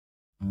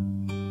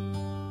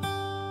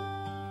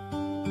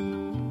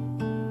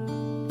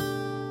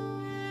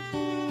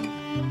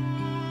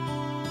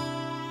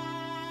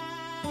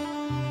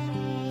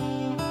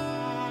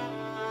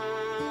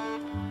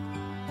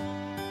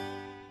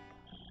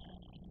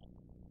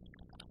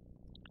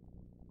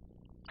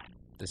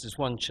This is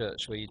one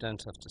church where you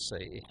don't have to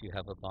say if you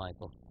have a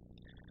Bible.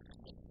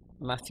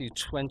 Matthew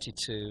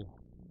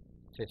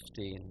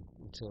 22:15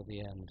 until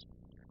the end.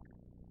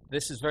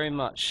 This is very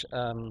much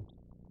the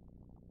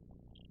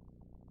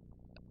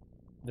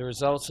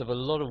result of a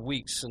lot of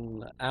weeks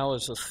and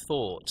hours of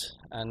thought,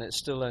 and it's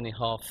still only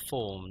half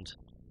formed.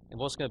 It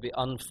was going to be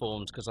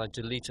unformed because I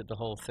deleted the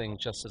whole thing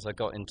just as I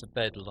got into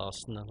bed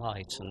last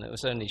night, and it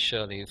was only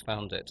Shirley who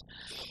found it.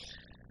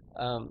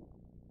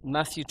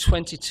 Matthew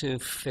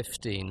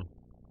 22:15.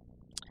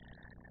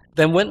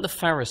 Then went the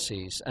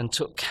Pharisees and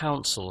took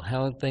counsel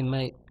how they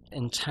might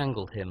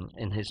entangle him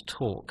in his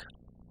talk.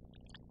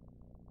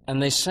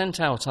 And they sent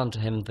out unto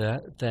him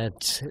their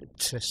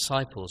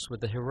disciples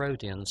with the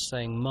Herodians,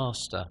 saying,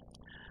 Master,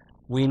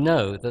 we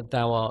know that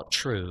thou art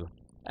true,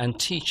 and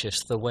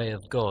teachest the way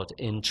of God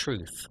in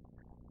truth.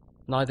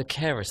 Neither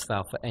carest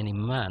thou for any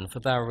man,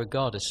 for thou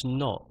regardest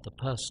not the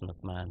person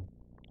of man.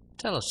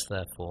 Tell us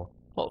therefore,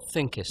 what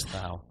thinkest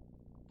thou?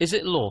 Is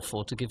it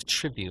lawful to give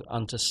tribute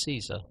unto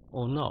Caesar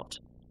or not?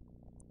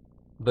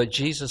 But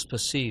Jesus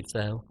perceived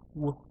their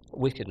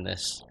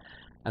wickedness,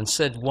 and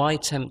said, Why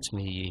tempt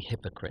me, ye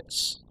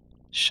hypocrites?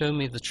 Show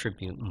me the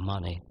tribute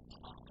money.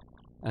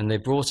 And they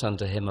brought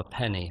unto him a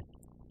penny.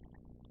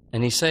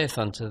 And he saith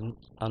unto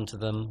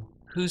them,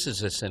 Whose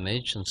is this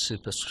image and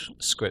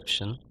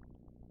superscription?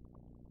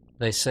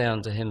 They say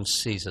unto him,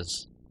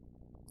 Caesar's.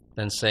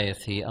 Then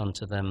saith he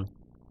unto them,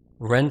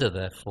 Render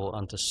therefore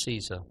unto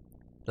Caesar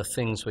the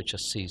things which are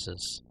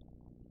Caesar's,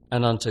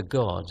 and unto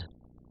God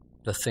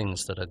the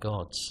things that are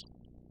God's.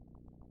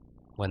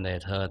 When they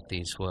had heard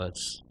these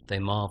words, they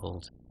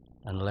marveled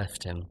and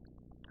left him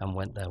and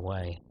went their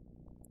way.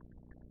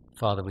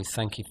 Father, we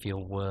thank you for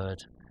your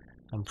word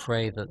and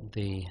pray that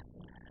the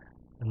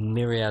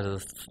myriad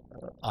of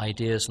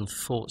ideas and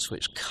thoughts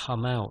which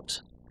come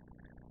out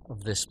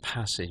of this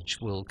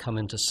passage will come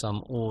into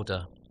some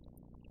order.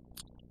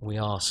 We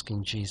ask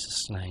in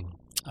Jesus' name.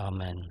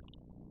 Amen.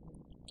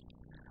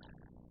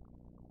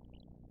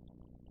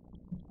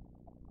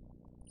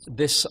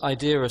 This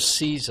idea of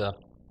Caesar,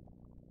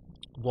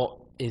 what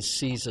is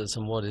Caesar's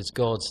and what is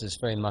God's, is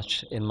very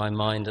much in my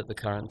mind at the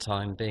current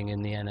time, being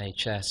in the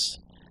NHS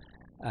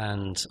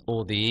and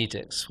all the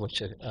edicts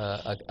which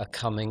are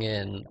coming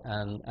in,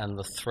 and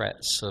the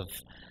threats of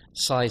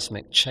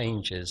seismic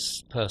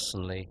changes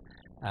personally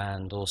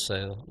and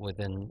also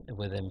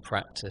within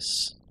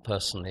practice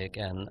personally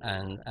again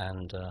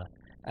and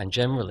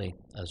generally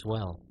as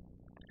well.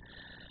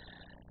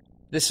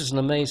 This is an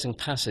amazing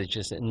passage,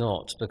 is it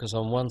not? Because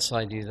on one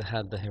side you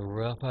had the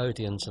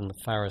Herodians and the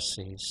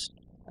Pharisees,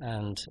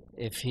 and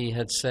if he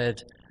had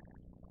said,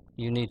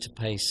 you need to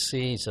pay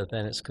Caesar,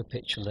 then it's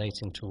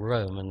capitulating to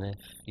Rome, and if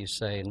you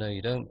say, no,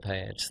 you don't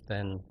pay it,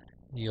 then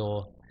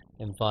you're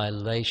in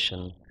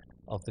violation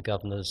of the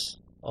governors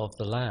of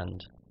the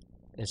land.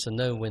 It's a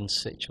no-win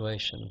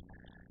situation.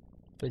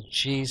 But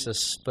Jesus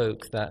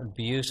spoke that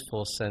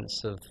beautiful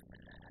sense of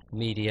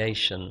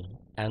mediation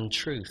and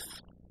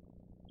truth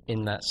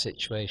in that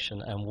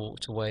situation and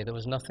walked away. There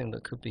was nothing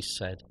that could be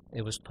said.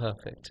 It was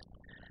perfect.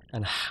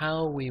 And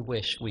how we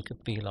wish we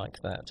could be like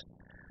that,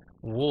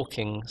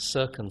 walking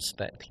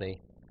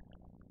circumspectly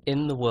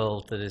in the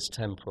world that is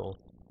temporal,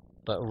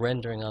 but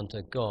rendering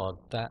unto God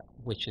that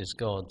which is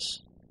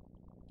God's,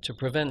 to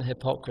prevent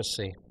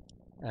hypocrisy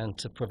and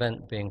to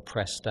prevent being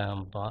pressed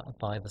down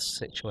by the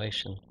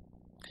situation.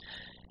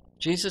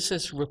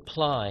 Jesus'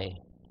 reply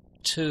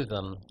to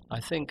them, I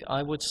think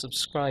I would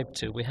subscribe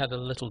to. We had a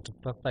little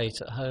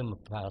debate at home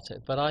about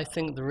it, but I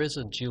think there is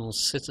a dual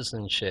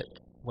citizenship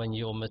when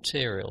you're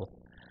material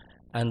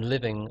and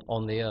living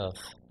on the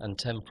earth and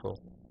temporal.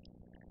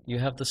 You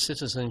have the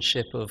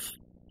citizenship of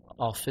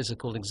our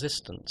physical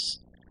existence.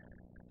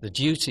 The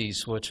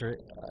duties were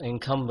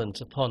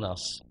incumbent upon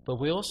us, but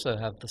we also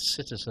have the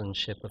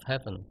citizenship of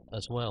heaven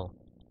as well.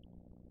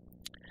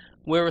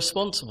 We're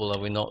responsible,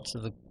 are we not,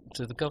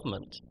 to the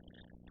government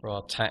for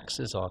our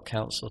taxes, our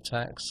council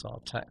tax, our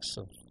tax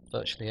of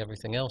virtually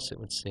everything else, it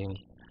would seem.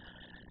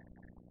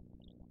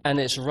 And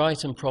it's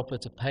right and proper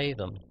to pay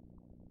them,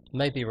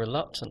 maybe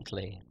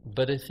reluctantly,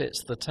 but if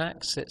it's the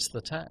tax,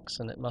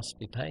 and it must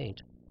be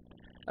paid.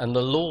 And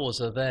the laws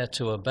are there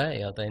to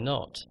obey, are they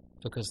not?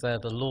 Because they're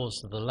the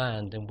laws of the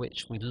land in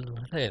which we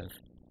live.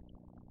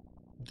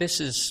 This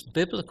is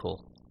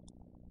biblical.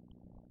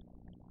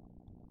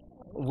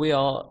 We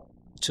are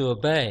to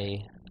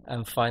obey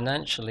and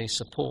financially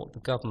support the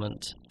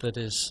government that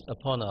is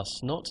upon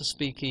us, not to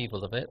speak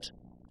evil of it,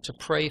 to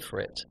pray for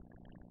it,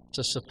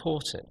 to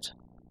support it.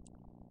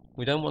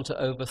 We don't want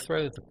to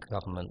overthrow the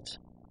government.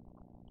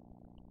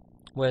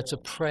 We're to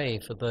pray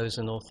for those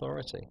in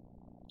authority.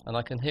 And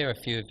I can hear a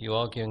few of you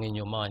arguing in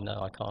your mind,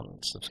 no, I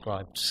can't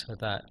subscribe to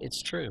that.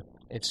 It's true.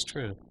 It's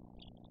true.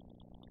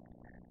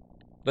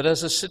 But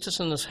as a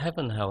citizen of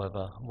heaven,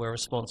 however, we're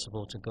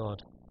responsible to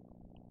God.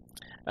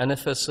 And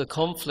if there's a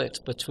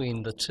conflict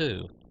between the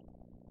two,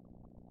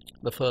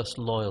 the first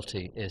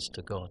loyalty is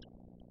to God.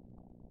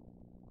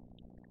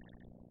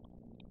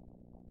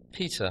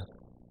 Peter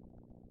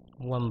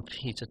 1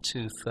 Peter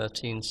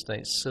 2:13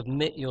 states,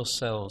 "Submit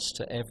yourselves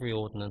to every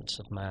ordinance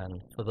of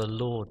man for the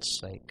Lord's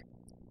sake,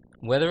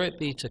 whether it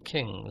be to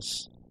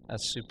kings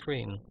as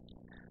supreme,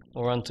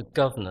 or unto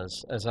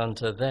governors as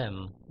unto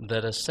them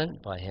that are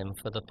sent by him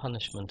for the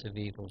punishment of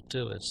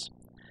evildoers,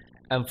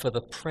 and for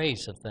the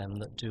praise of them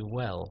that do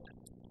well.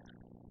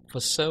 For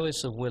so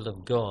is the will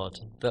of God,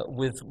 that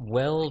with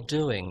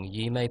well-doing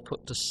ye may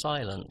put to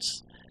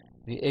silence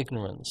the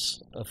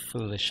ignorance of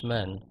foolish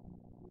men,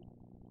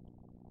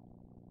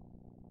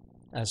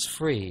 as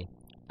free,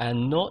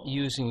 and not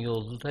using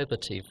your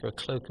liberty for a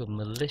cloak of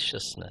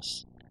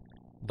maliciousness,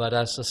 but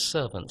as the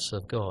servants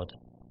of God.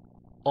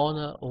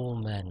 Honor all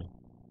men,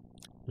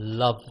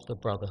 love the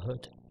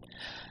brotherhood,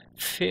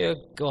 fear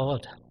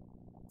God,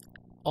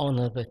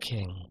 honor the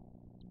king."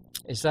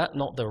 Is that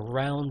not the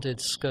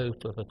rounded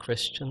scope of a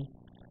Christian,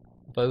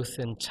 both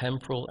in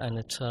temporal and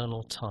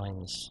eternal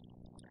times?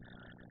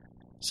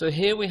 So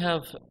here we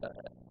have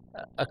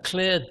a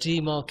clear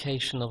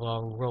demarcation of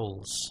our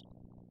roles.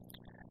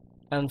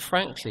 And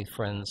frankly,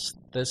 friends,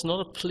 there's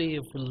not a plea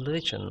of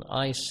religion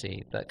I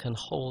see that can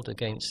hold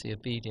against the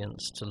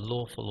obedience to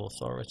lawful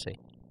authority.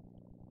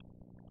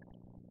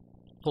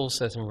 Paul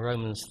says in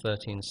Romans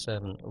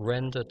 13:7,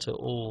 "Render to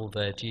all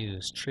their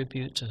dues,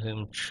 tribute to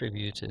whom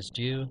tribute is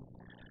due,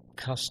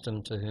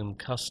 custom to whom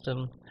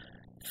custom,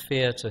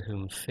 fear to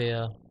whom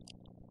fear,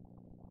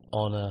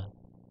 honor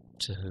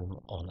to whom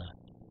honor."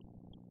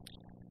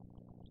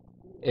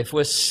 If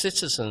we're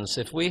citizens,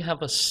 if we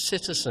have a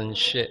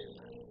citizenship,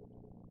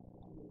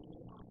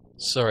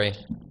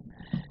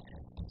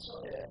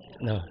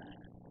 no.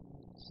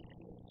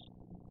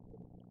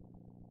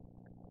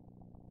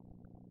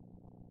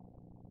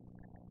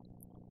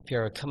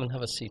 Piero, come and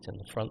have a seat in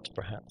the front,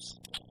 perhaps.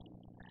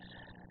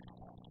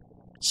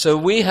 So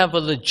we have a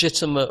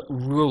legitimate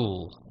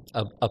rule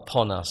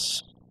upon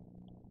us.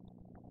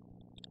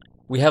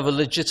 We have a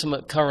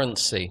legitimate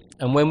currency.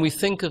 And when we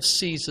think of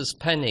Caesar's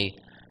penny,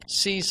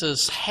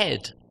 Caesar's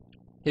head,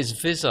 his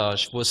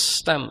visage, was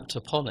stamped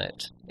upon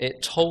it.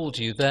 It told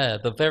you there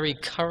the very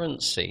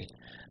currency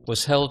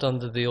was held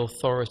under the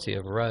authority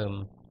of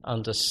Rome,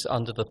 under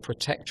the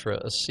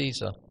protectorate of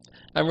Caesar.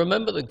 And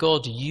remember that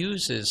God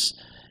uses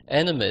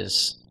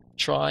enemies,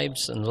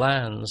 tribes and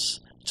lands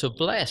to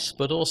bless,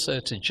 but also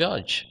to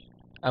judge.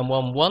 And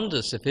one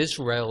wonders if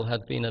Israel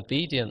had been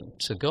obedient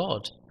to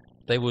God,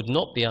 they would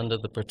not be under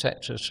the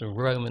protectorate of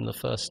Rome in the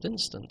first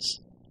instance.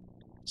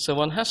 So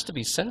one has to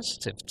be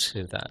sensitive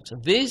to that.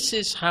 This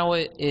is how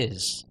it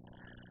is.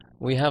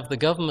 We have the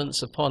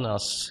governments upon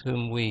us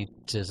whom we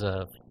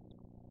deserve.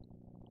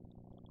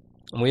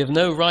 And we have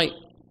no right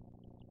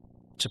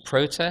to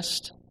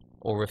protest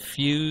or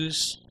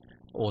refuse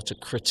or to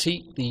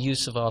critique the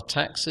use of our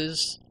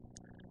taxes,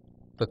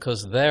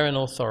 because they're in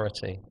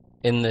authority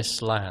in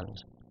this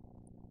land.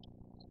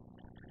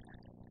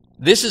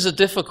 This is a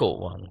difficult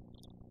one,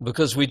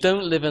 because we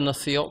don't live in a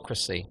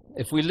theocracy.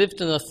 If we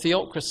lived in a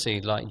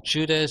theocracy like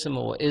Judaism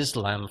or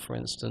Islam, for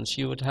instance,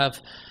 you would have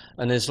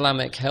an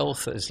Islamic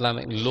health,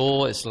 Islamic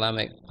law,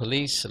 Islamic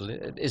police,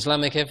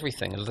 Islamic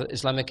everything,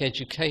 Islamic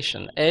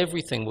education.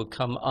 Everything would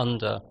come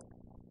under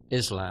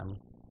Islam.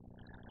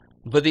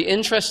 But the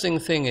interesting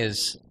thing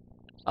is,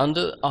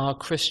 under our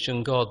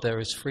Christian God, there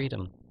is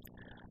freedom.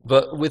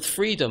 But with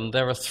freedom,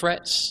 there are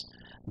threats,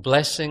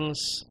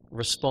 blessings,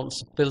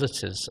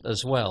 responsibilities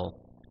as well.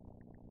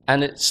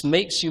 And it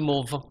makes you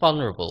more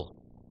vulnerable.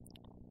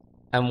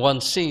 And one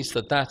sees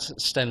that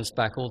stems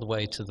back all the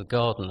way to the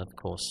garden, of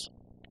course,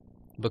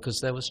 because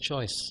there was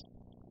choice.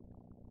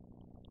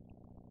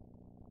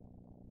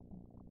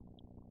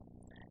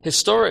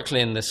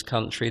 Historically in this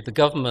country, the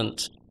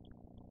government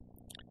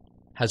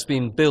has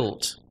been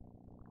built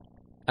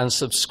and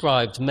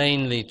subscribed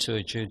mainly to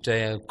a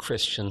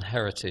Judeo-Christian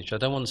heritage. I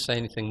don't want to say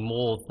anything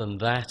more than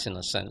that in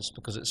a sense,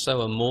 because it's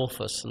so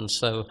amorphous and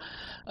so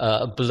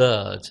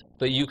blurred.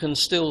 But you can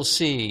still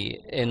see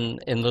in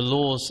the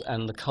laws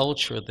and the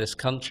culture of this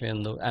country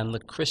and the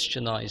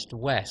Christianized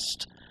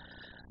West,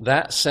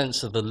 that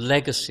sense of the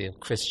legacy of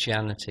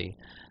Christianity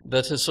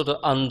that has sort of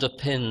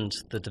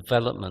underpinned the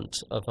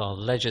development of our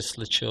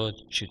legislature,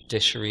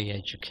 judiciary,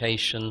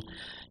 education,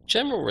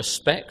 general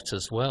respect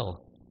as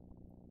well.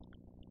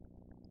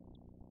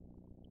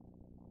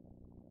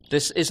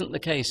 This isn't the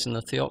case in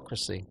a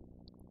theocracy.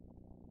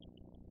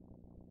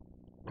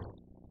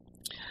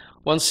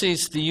 One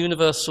sees the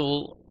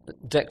Universal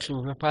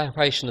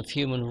Declaration of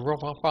Human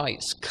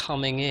Rights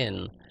coming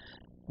in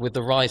with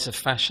the rise of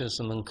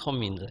fascism and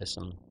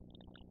communism,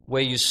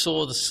 where you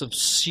saw the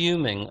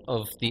subsuming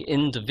of the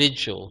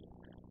individual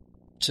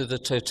to the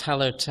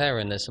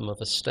totalitarianism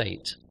of a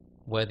state,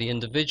 where the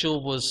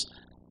individual was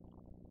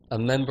a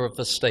member of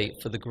the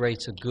state for the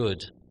greater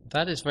good.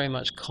 That is very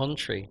much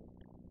contrary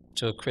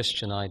to a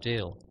Christian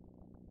ideal.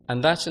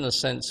 And that, in a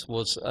sense,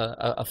 was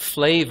a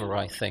flavor,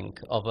 I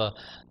think, of a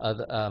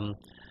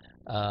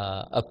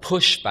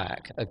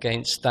pushback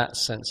against that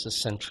sense of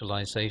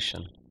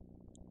centralization.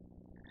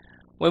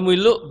 When we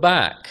look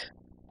back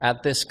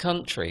at this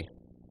country,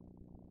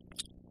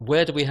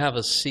 where do we have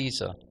a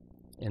Caesar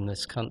in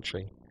this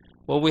country?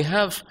 Well, we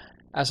have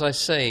as I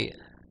say,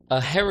 a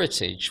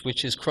heritage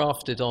which is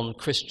crafted on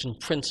Christian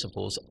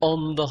principles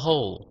on the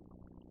whole.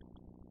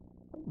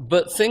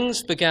 But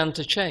things began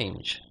to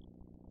change.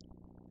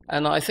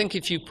 And I think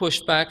if you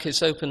push back,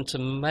 it's open to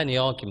many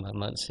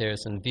arguments here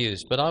and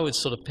views, but I would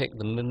sort of pick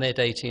the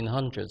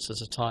mid-1800s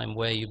as a time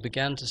where you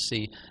began to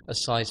see a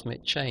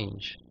seismic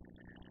change.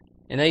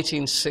 In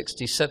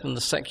 1867, the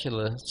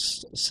Secular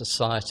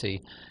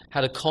Society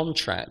had a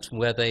contract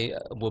where they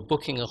were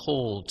booking a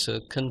hall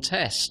to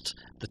contest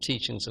the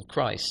teachings of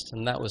Christ,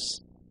 and that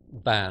was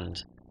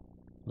banned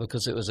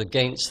because it was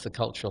against the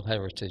cultural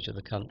heritage of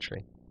the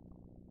country.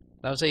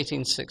 That was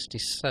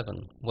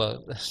 1867.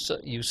 Well,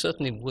 you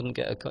certainly wouldn't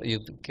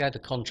you'd get a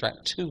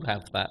contract to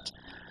have that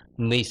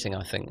meeting,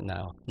 I think,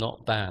 now,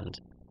 not banned.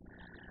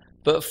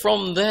 But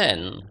from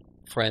then,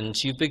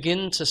 friends, you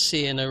begin to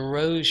see an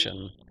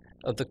erosion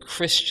of the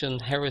Christian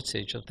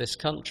heritage of this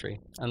country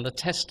and the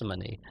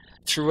testimony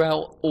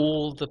throughout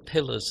all the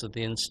pillars of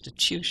the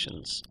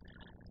institutions,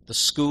 the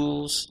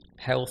schools,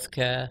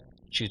 healthcare,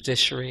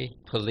 judiciary,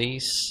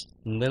 police,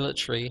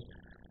 military,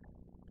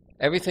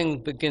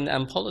 everything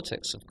and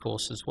politics, of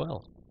course, as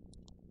well.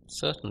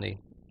 Certainly,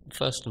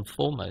 first and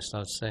foremost, I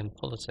would say, in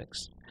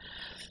politics.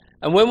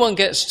 And when one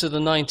gets to the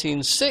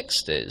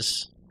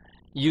 1960s,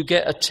 you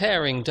get a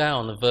tearing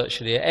down of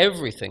virtually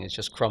everything is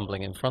just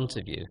crumbling in front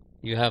of you.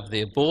 You have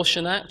the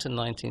Abortion Act in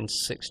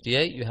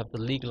 1968, you have the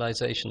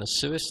legalization of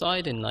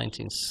suicide in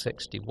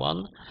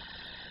 1961,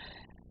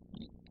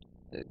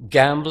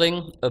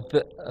 gambling,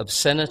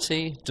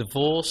 obscenity,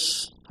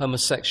 divorce,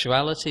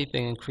 homosexuality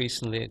being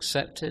increasingly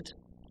accepted,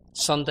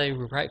 Sunday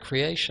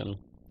recreation,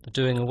 the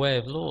doing away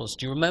of laws.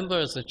 Do you remember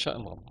as a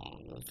child, well,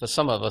 for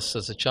some of us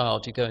as a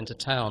child, you go into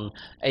town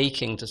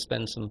aching to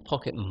spend some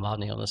pocket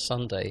money on a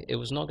Sunday. It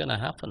was not going to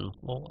happen,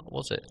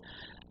 was it?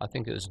 I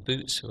think it was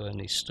Boots who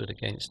only stood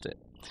against it.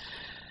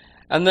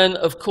 And then,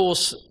 of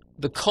course,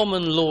 the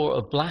common law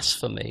of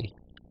blasphemy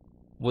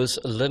was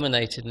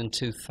eliminated in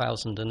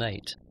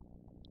 2008.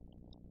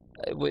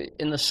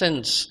 In a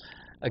sense,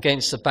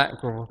 against the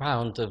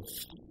background of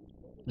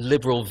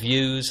liberal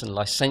views and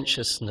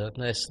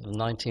licentiousness of the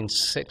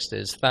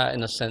 1960s, that,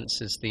 in a sense,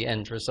 is the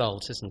end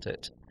result, isn't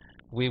it?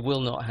 We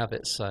will not have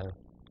it so.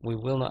 We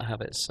will not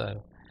have it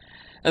so.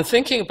 And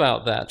thinking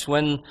about that,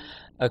 when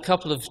a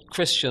couple of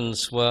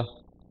Christians were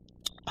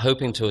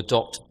hoping to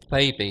adopt a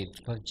baby,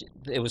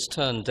 it was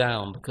turned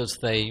down because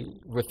they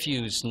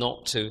refused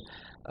not to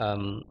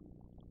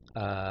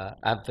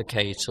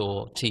advocate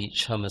or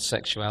teach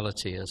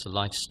homosexuality as a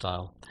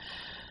lifestyle.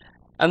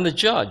 And the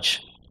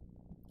judge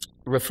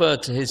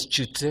referred to his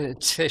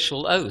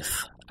judicial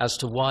oath as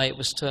to why it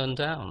was turned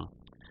down,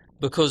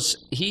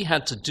 because he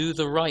had to do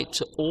the right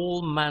to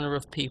all manner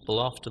of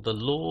people after the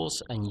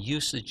laws and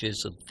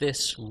usages of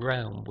this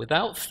realm,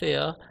 without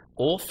fear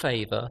or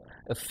favor,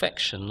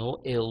 affection or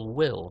ill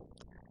will.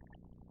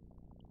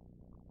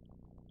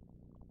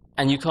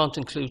 And you can't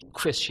include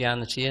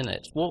Christianity in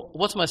it.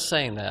 What am I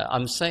saying there?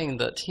 I'm saying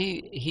that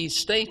he's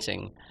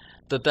stating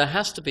that there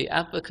has to be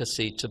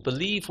advocacy to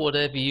believe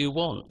whatever you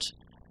want,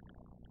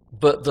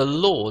 but the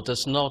law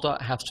does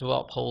not have to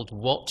uphold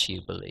what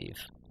you believe.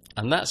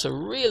 And that's a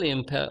really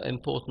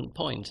important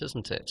point,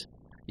 isn't it?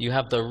 You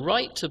have the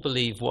right to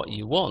believe what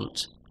you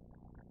want,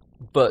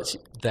 but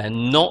they're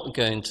not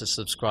going to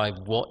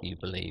subscribe what you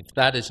believe.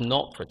 That is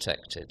not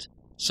protected.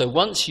 So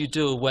once you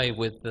do away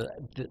with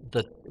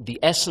the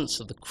essence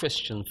of the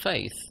Christian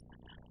faith,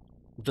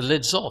 the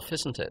lid's off,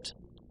 isn't it?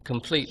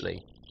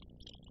 Completely.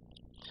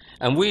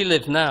 And we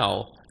live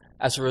now,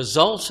 as a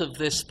result of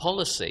this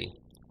policy,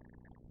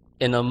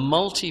 in a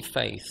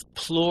multi-faith,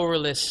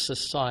 pluralist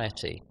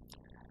society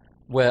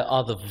where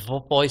other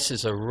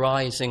voices are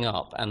rising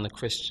up and the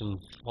Christian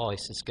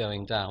voice is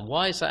going down.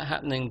 Why is that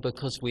happening?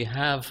 Because we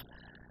have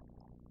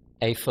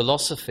a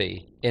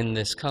philosophy in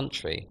this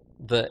country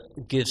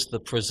that gives the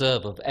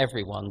preserve of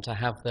everyone to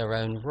have their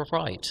own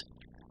right,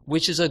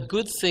 which is a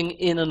good thing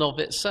in and of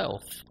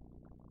itself.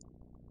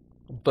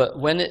 But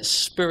when it's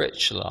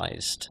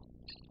spiritualized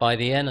by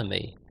the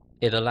enemy,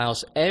 it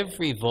allows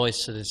every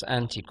voice that is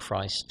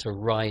antichrist to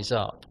rise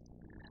up.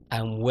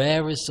 And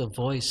where is the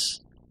voice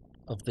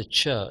of the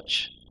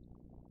church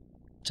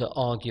to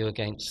argue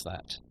against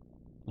that?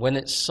 When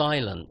it's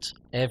silent,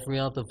 every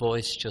other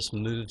voice just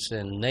moves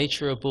in.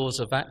 Nature abhors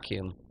a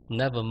vacuum,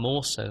 never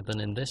more so than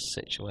in this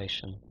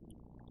situation.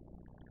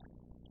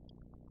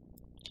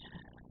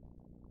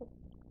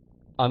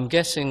 I'm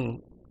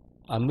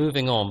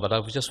moving on, but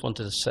I just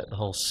wanted to set the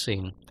whole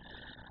scene.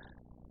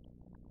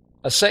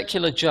 A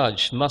secular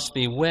judge must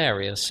be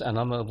wary, and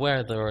I'm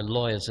aware there are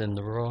lawyers in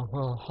the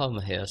room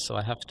here, so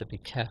I have to be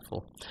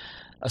careful.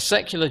 A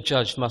secular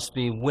judge must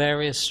be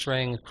wary of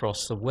straying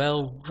across the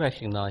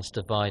well-recognized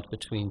divide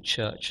between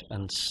church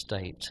and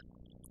state.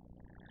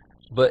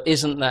 But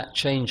isn't that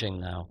changing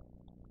now?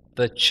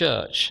 The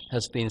church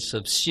has been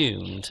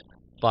subsumed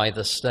by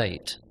the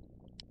state.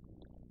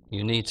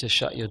 You need to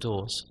shut your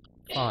doors.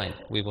 Fine,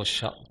 we will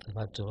shut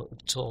the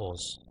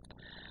doors.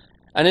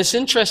 And it's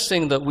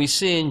interesting that we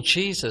see in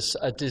Jesus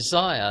a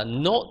desire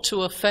not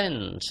to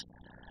offend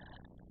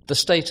the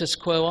status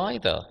quo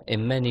either,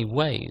 in many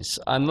ways.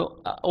 I'm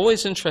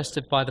always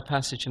interested by the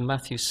passage in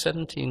Matthew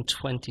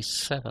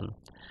 17:27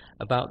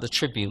 about the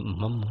tribute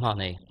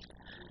money,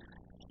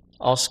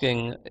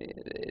 asking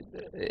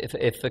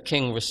if the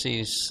king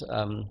receives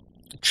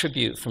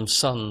tribute from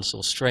sons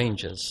or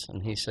strangers,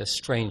 and he says,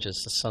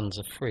 strangers, the sons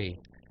are free.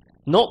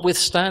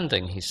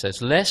 Notwithstanding, he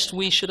says, lest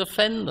we should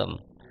offend them,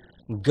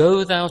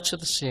 go thou to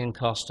the sea and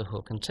cast a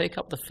hook, and take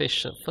up the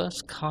fish that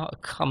first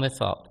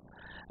cometh up.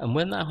 And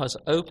when thou hast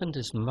opened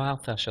his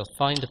mouth, thou shalt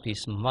find a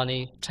piece of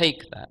money.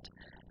 Take that,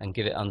 and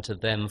give it unto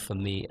them for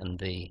me and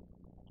thee.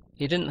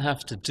 He didn't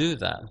have to do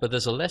that, but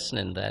there's a lesson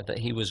in there that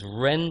he was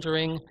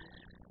rendering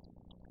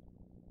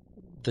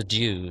the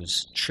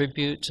dues,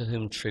 tribute to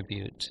whom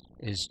tribute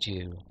is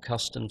due,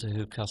 custom to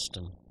whom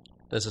custom.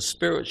 There's a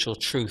spiritual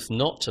truth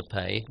not to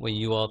pay when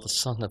you are the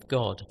Son of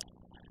God.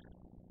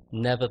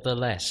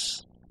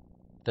 Nevertheless,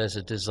 there's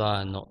a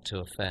desire not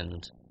to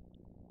offend.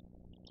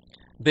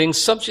 Being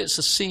subjects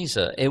to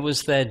Caesar, it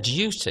was their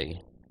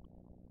duty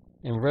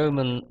in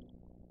Roman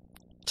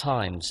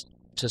times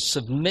to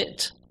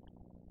submit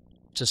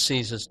to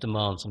Caesar's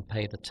demands and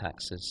pay the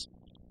taxes.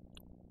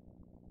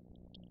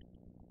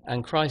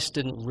 And Christ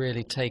didn't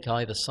really take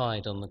either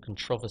side on the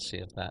controversy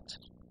of that.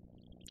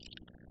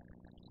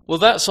 Well,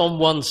 that's on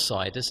one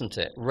side, isn't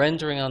it?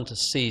 Rendering unto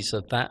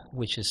Caesar that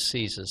which is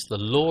Caesar's, the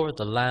law of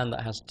the land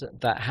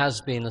that has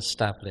been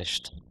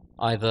established,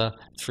 either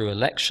through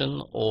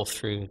election or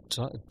through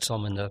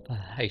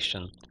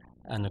domination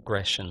and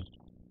aggression.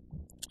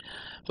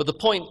 But the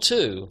point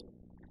too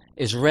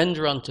is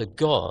render unto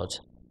God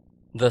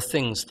the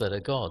things that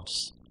are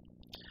God's.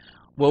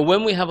 Well,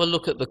 when we have a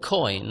look at the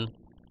coin,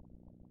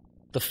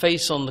 the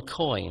face on the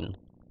coin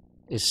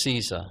is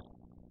Caesar.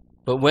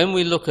 But when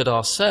we look at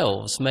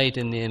ourselves, made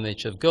in the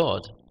image of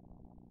God,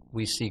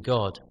 we see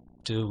God,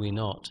 do we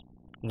not?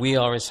 We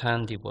are his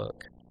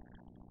handiwork.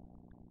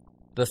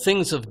 The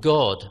things of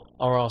God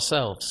are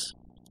ourselves,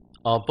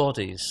 our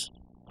bodies,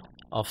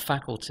 our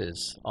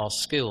faculties, our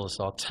skills,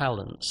 our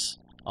talents,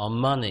 our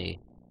money,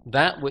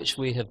 that which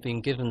we have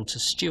been given to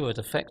steward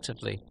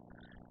effectively.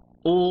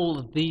 All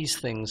of these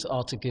things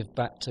are to give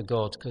back to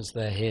God because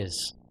they're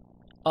his.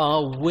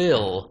 Our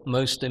will,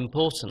 most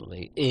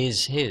importantly,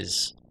 is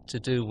his, to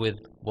do with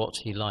what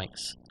he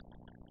likes,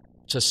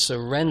 to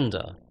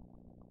surrender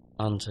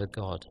unto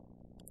God.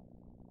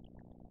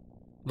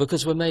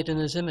 Because we're made in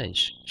his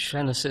image.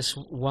 Genesis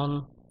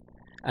 1.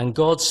 And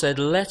God said,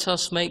 let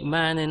us make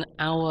man in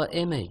our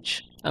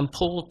image. And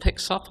Paul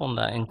picks up on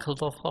that in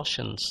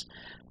Colossians,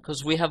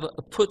 because we have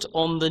put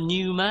on the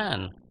new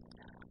man,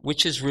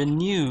 which is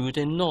renewed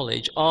in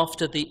knowledge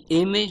after the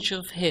image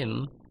of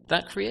him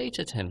that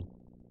created him.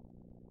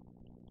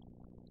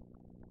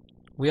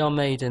 We are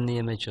made in the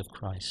image of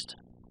Christ.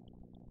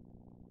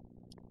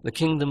 The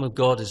kingdom of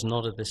God is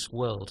not of this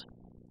world.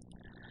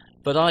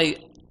 But I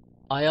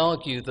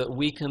argue that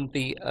we can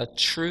be a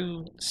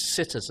true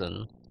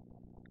citizen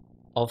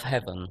of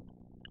heaven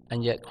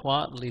and yet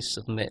quietly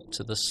submit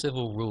to the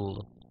civil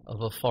rule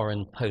of a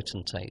foreign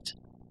potentate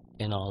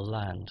in our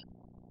land.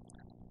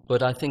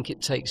 But I think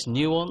it takes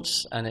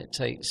nuance, and it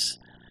takes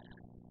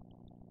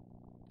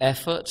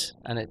effort,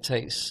 and it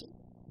takes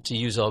to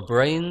use our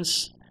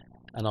brains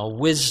and our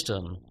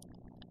wisdom,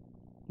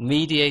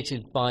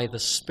 mediated by the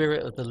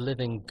Spirit of the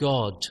living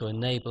God, to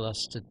enable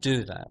us to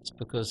do that.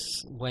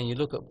 Because when you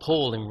look at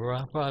Paul in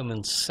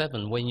Romans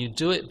 7, when you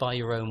do it by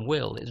your own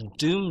will, it's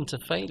doomed to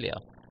failure.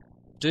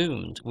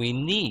 Doomed. We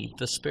need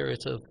the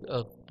Spirit of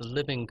the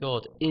living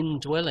God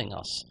indwelling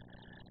us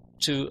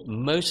to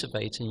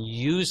motivate and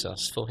use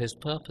us for his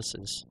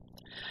purposes.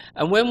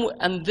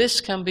 And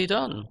this can be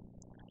done.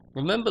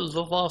 Remember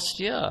the last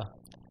year,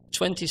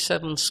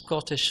 27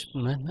 Scottish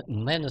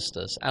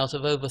ministers out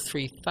of over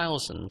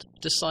 3,000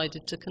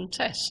 decided to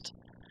contest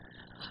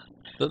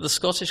that the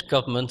Scottish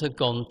government had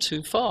gone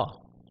too far,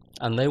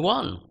 and they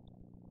won.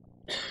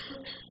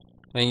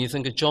 When you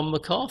think of John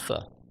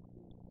MacArthur,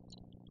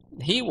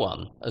 he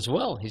won as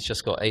well. He's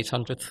just got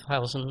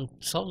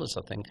 $800,000,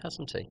 I think,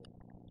 hasn't he?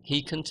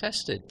 He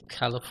contested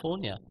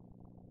California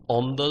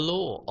on the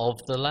law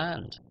of the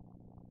land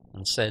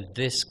and said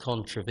this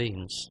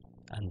contravenes,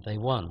 and they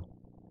won.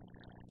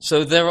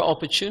 So there are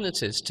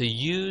opportunities to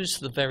use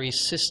the very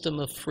system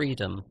of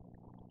freedom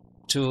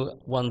to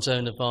one's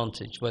own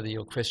advantage, whether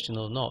you're Christian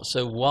or not.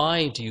 So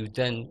why do you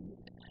then,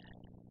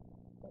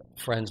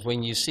 friends,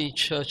 when you see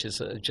churches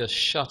that are just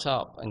shut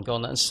up and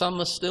gone, and some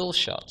are still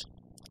shut,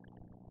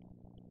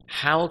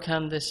 how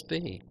can this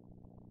be?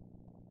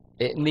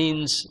 It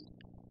means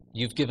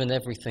you've given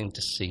everything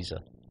to Caesar.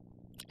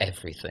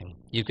 Everything.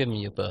 You've given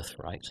your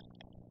birthright.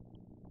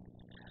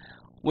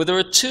 Well, there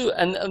are two,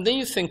 and then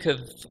you think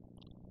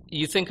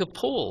of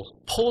Paul.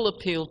 Paul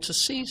appealed to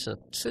Caesar,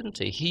 didn't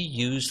he? He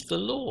used the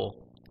law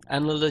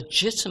and the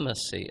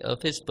legitimacy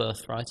of his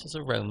birthright as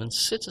a Roman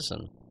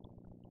citizen.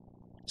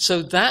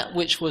 So that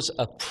which was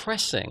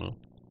oppressing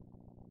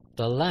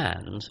the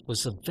land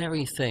was the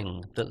very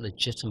thing that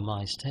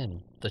legitimized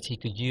him, that he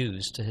could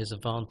use to his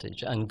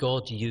advantage, and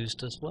God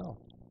used as well.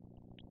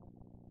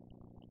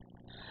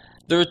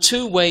 There are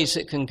two ways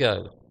it can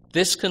go.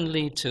 This can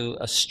lead to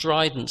a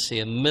stridency,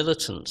 a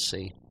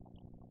militancy,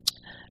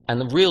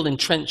 and a real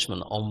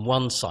entrenchment on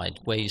one side,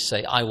 where you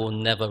say, I will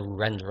never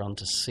render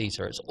unto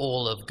Caesar, it's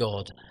all of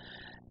God.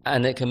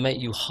 And it can make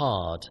you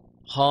hard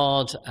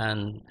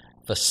and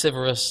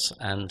vociferous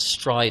and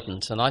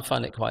strident, and I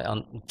find it quite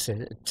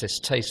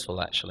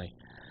distasteful, actually.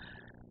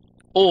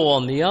 Or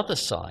on the other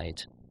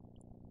side,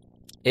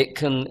 it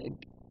can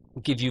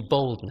give you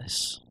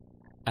boldness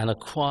and a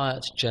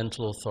quiet,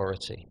 gentle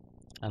authority.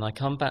 And I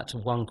come back to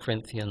 1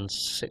 Corinthians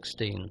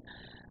 16,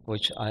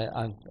 which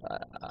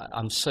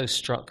I'm so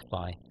struck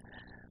by,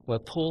 where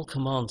Paul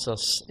commands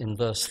us in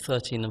verse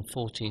 13 and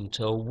 14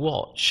 to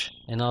watch,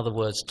 in other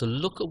words, to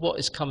look at what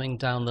is coming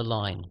down the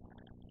line.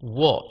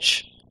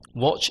 Watch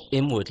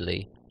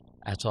inwardly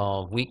at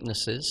our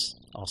weaknesses,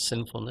 our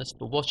sinfulness,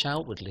 but watch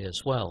outwardly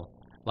as well,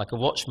 like a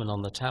watchman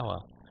on the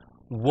tower.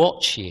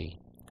 Watch ye,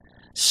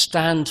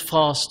 stand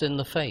fast in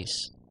the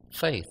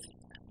faith,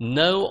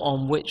 know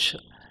on which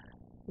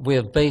we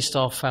have based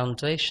our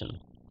foundation,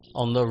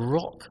 on the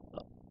rock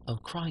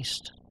of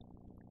Christ.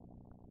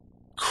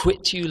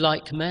 Quit you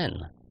like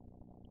men.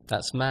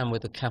 That's man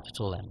with a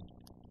capital M.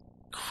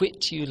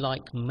 Quit you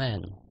like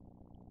men,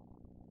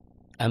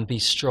 and be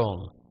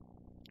strong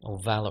or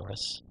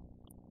valorous.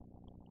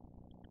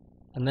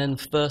 And then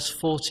verse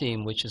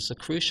 14, which is the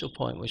crucial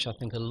point, which I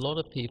think a lot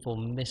of people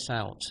miss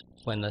out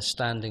when they're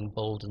standing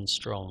bold and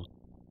strong.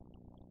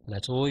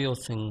 Let all your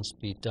things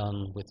be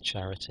done with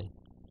charity,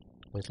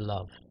 with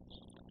love.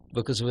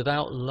 Because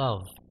without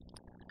love,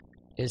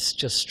 it's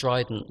just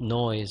strident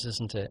noise,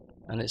 isn't it?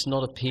 And it's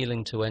not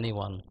appealing to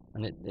anyone.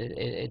 And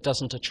it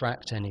doesn't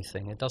attract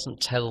anything. It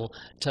doesn't tell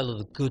of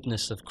the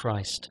goodness of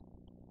Christ.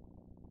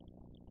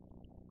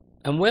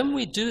 And when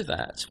we do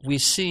that, we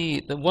see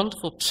the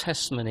wonderful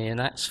testimony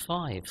in Acts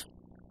 5,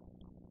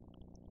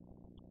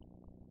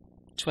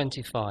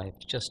 25,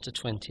 just to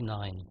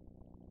 29.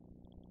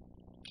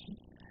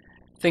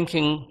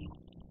 Thinking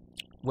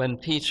when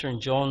Peter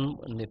and John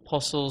and the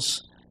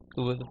apostles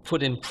who were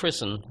put in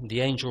prison,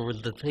 the angel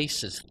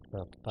releases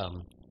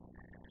them.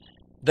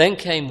 Then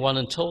came one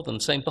and told them,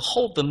 saying,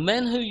 Behold, the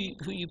men who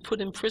you put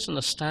in prison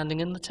are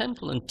standing in the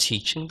temple and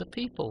teaching the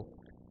people.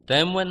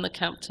 Then went the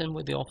captain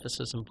with the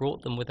officers and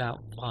brought them without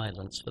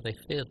violence, for they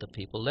feared the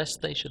people,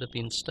 lest they should have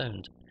been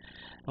stoned.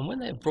 And when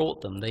they had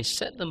brought them, they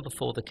set them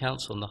before the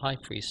council, and the high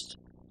priest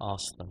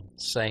asked them,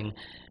 saying,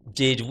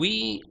 Did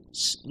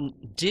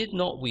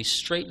not we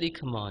straitly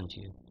command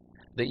you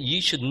that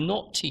ye should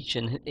not teach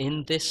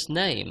in this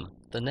name,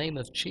 the name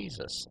of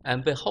Jesus?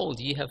 And behold,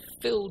 ye have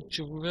filled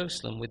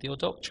Jerusalem with your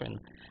doctrine,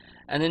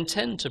 and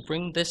intend to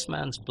bring this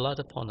man's blood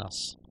upon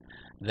us.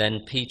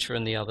 Then Peter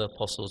and the other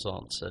apostles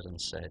answered and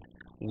said,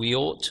 We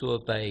ought to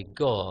obey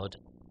God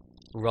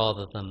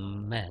rather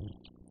than men.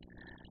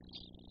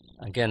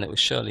 Again, it was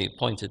Shirley who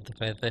pointed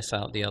this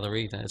out the other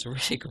evening. It's a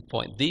really good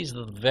point. These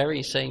are the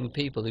very same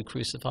people who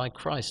crucified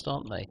Christ,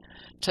 aren't they?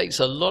 It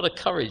takes a lot of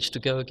courage to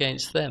go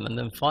against them and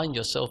then find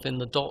yourself in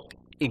the dock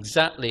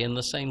exactly in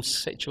the same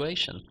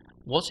situation.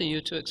 What are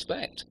you to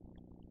expect?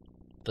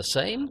 The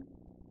same?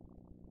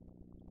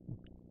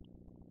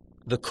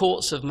 The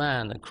courts of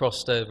man had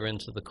crossed over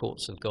into the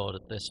courts of God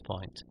at this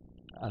point,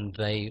 and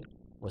they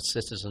were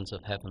citizens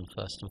of heaven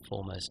first and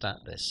foremost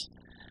at this.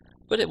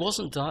 But it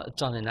wasn't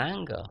done in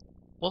anger,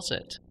 was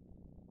it?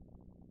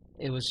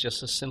 It was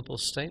just a simple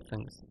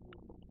statement.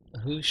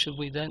 Who should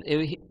we then?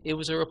 It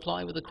was a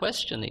reply with a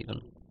question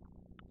even,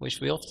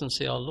 which we often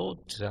see our Lord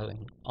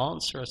doing.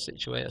 Answer a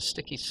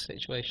sticky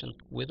situation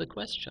with a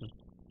question,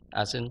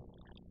 as in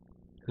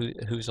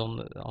who's on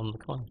the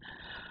coin.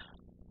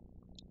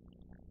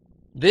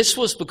 This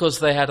was because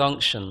they had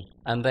unction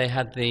and they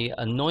had the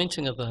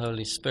anointing of the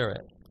Holy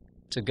Spirit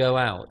to go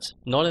out,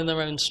 not in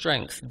their own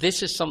strength.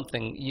 This is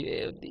something,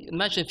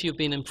 imagine if you've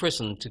been in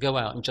prison to go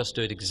out and just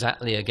do it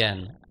exactly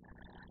again.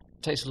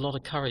 It takes a lot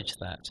of courage,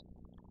 that.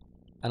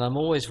 And I'm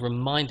always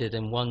reminded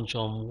in 1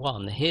 John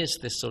 1, here's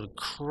this sort of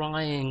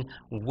crying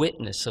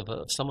witness of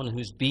someone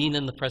who's been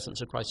in the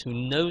presence of Christ, who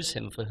knows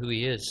him for who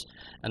he is,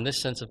 and this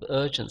sense of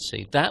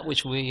urgency, that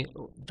which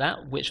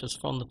was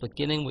from the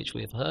beginning, which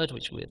we have heard,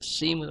 which we have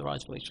seen with our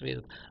eyes, which we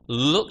have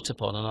looked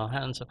upon and our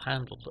hands have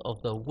handled,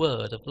 of the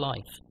word of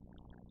life.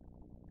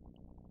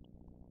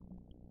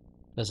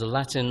 There's a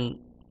Latin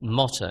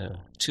motto,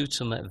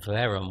 tutum et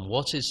verum,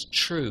 what is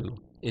true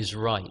is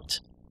right.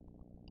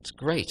 It's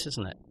great,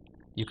 isn't it?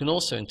 You can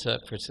also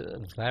interpret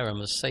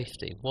verum as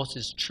safety. What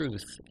is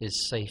truth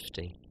is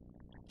safety.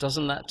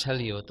 Doesn't that tell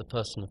you of the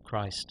person of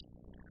Christ?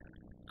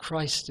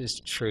 Christ is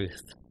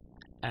truth,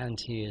 and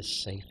he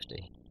is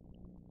safety.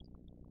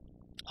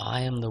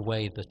 I am the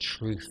way, the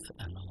truth,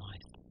 and the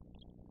life.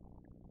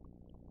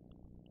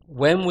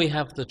 When we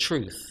have the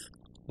truth,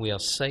 we are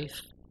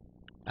safe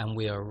and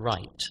we are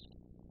right.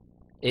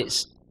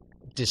 It's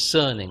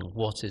discerning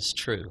what is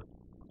true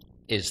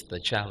is the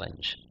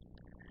challenge.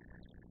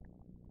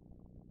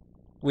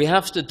 We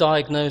have to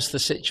diagnose the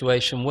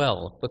situation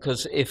well,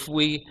 because if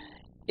we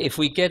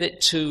get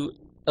it too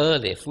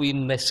early, if we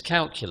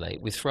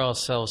miscalculate, we throw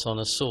ourselves on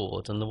a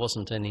sword and there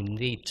wasn't any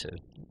need to.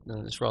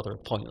 It's rather a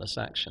pointless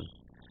action.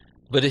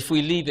 But if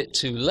we leave it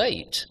too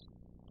late,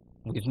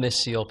 we've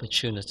missed the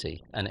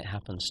opportunity and it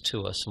happens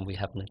to us and we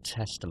have no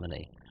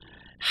testimony.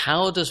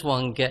 How does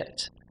one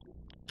get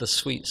the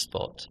sweet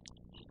spot?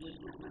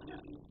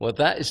 Well,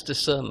 that is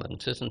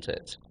discernment, isn't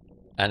it?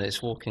 And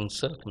it's walking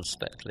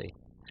circumspectly.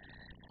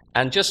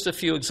 And just a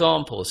few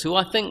examples, who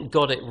I think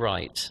got it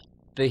right.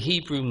 The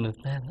Hebrew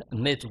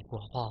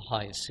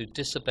midwives who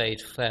disobeyed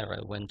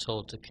Pharaoh when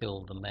told to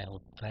kill the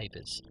male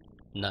babies.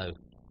 No,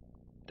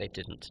 they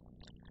didn't.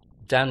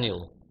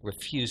 Daniel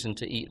refusing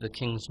to eat the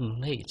king's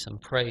meat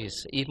and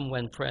praise, even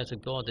when prayer to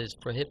God is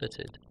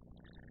prohibited.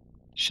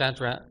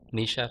 Shadrach,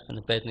 Meshach, and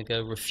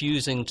Abednego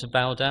refusing to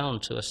bow down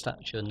to a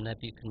statue of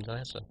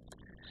Nebuchadnezzar.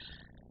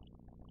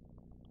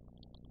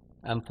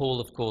 And Paul,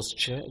 of course,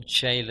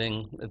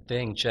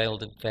 being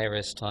jailed at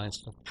various times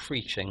for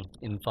preaching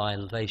in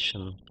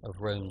violation of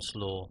Rome's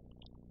law.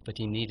 But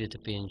he needed to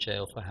be in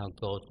jail for how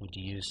God would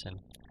use him.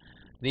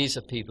 These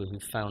are people who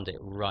found it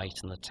right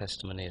and the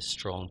testimony is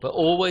strong, but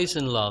always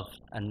in love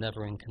and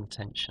never in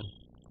contention.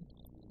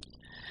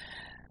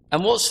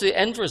 And what's the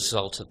end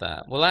result of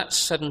that? Well, Acts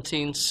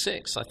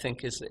 17:6, I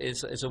think,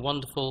 is a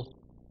wonderful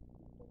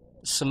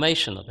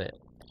summation of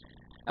it.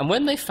 And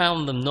when they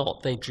found them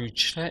not, they drew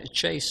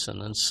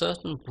Jason and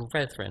certain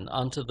brethren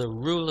unto the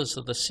rulers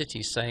of the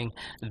city, saying,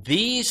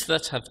 These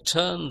that have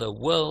turned the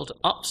world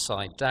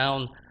upside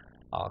down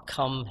are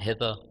come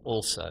hither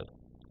also.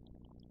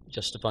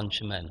 Just a bunch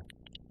of men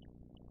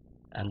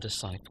and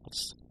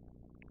disciples.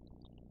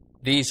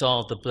 These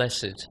are the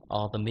blessed,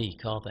 are the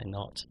meek, are they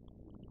not?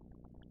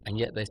 And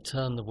yet they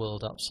turn the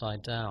world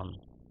upside down,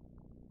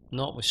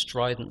 not with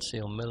stridency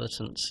or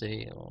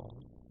militancy or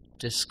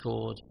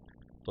discord,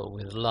 but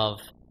with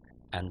love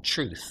and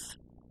truth,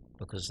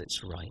 because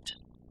it's right.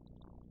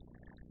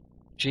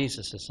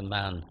 Jesus is the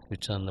man who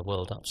turned the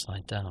world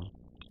upside down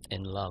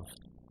in love.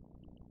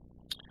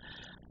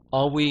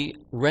 Are we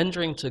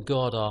rendering to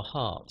God our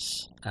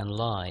hearts and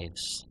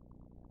lives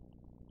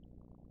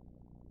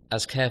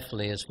as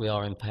carefully as we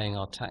are in paying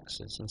our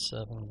taxes and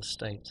serving the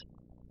state?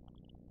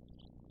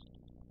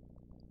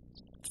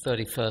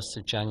 31st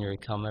of January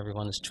come,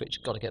 everyone is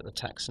twitched, got to get the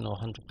tax in or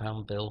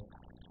 £100 bill.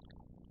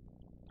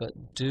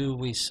 But do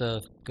we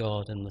serve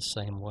God in the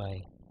same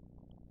way?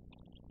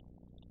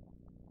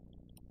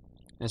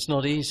 It's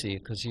not easy,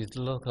 because you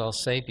look, our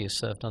Saviour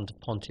served under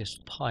Pontius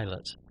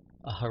Pilate,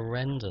 a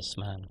horrendous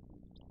man.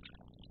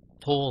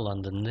 Paul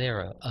under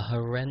Nero, a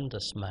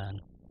horrendous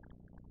man.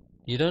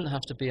 You don't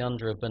have to be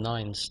under a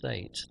benign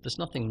state. There's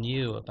nothing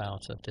new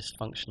about a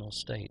dysfunctional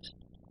state.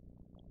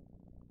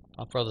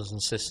 Our brothers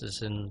and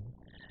sisters in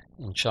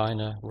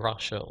China,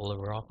 Russia, or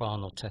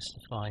Iran will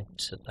testify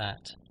to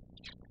that.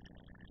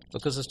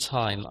 Because of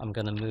time, I'm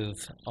going to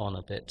move on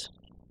a bit.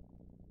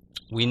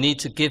 We need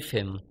to give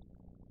him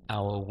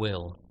our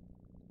will.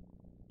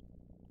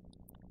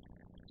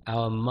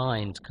 Our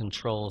mind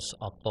controls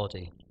our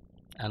body,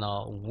 and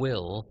our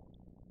will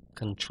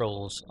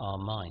controls our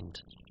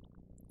mind,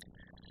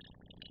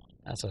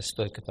 as I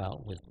spoke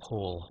about with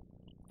Paul.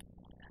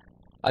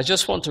 I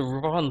just want to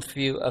run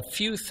through a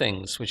few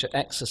things which are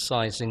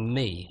exercising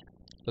me,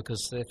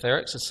 because if they're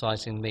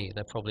exercising me,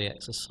 they're probably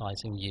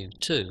exercising you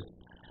too.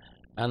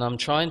 And I'm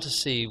trying to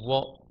see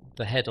what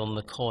the head on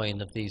the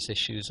coin of these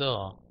issues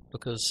are,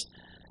 because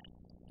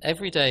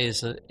every day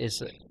is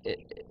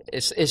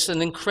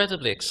an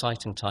incredibly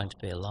exciting time to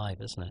be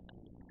alive, isn't it?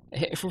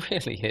 It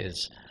really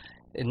is.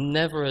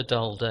 Never a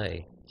dull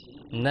day.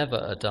 Never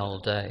a dull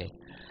day.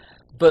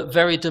 But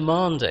very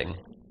demanding,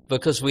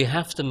 because we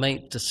have to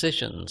make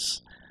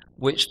decisions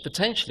which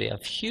potentially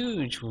have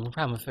huge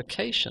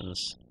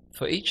ramifications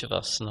for each of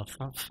us and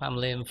our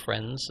family and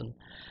friends,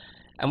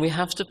 and we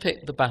have to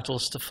pick the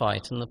battles to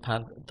fight and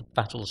the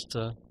battles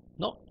to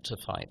not to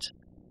fight,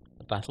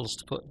 the battles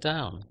to put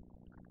down.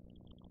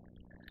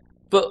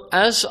 But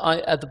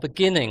at the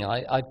beginning,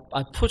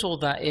 I put all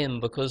that in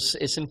because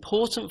it's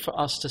important for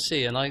us to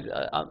see, and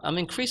I'm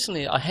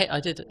increasingly, I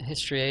did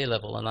history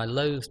A-level and I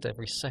loathed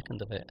every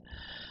second of it.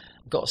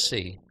 Got a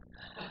C.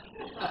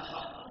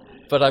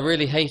 But I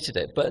really hated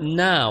it. But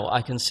now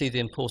I can see the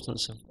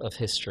importance of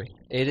history.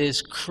 It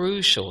is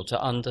crucial to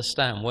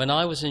understand. When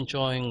I was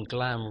enjoying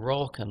glam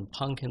rock and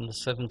punk in the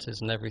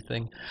 70s and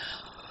everything,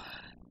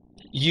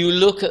 you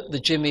look at the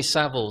Jimmy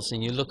Saviles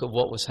and you look at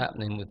what was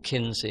happening with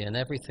Kinsey and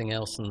everything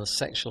else and the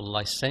sexual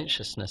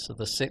licentiousness of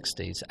the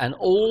 60s and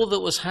all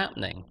that was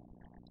happening,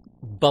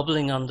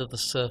 bubbling under the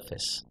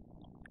surface.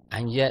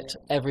 And yet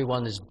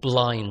everyone is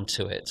blind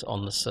to it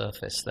on the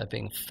surface. They're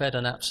being fed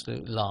an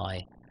absolute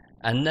lie.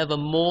 And never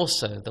more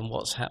so than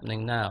what's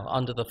happening now,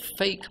 under the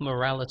fake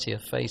morality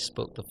of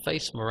Facebook, the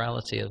fake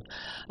morality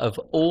of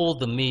all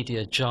the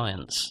media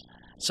giants.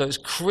 So it's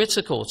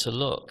critical to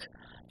look,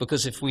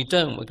 because if we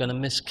don't, we're going to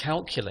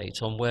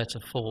miscalculate on where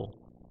to fall.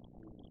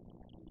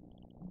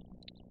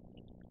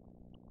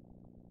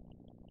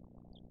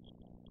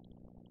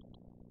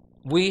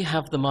 We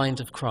have the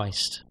mind of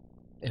Christ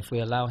if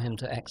we allow him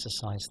to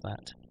exercise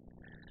that.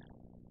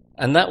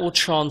 And that will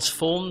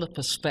transform the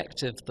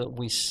perspective that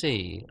we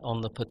see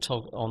on the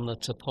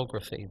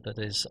topography that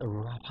is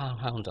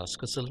around us,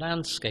 because the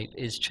landscape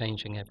is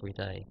changing every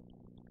day.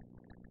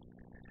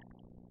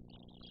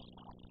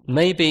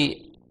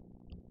 Maybe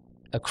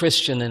a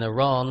Christian in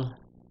Iran,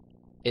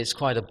 it's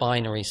quite a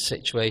binary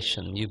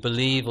situation. You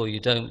believe or you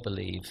don't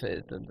believe.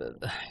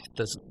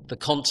 The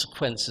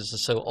consequences are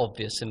so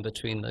obvious in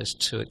between those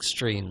two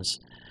extremes.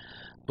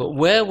 But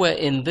where we're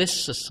in this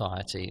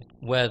society,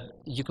 where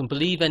you can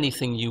believe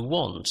anything you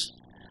want,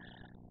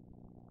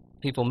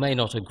 people may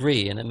not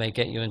agree and it may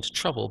get you into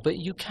trouble, but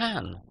you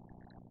can.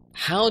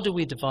 How do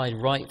we divide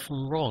right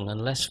from wrong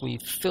unless we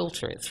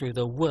filter it through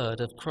the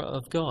word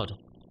of God?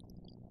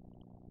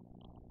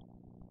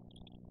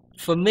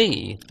 For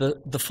me,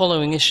 the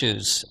following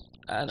issues,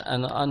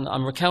 and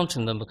I'm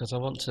recounting them because I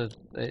want to,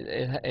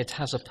 it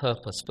has a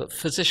purpose, but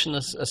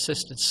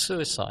physician-assisted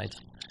suicide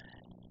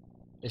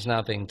is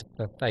now being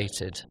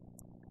debated,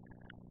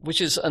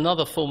 which is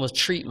another form of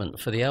treatment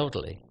for the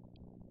elderly.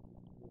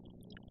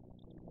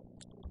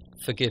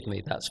 Forgive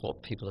me, that's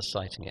what people are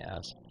citing it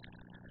as.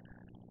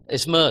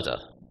 It's murder,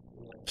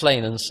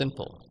 plain and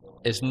simple.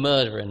 It's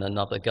murder in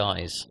another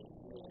guise.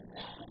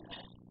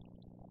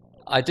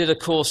 I did a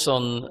course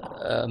on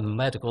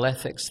medical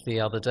ethics the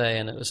other day,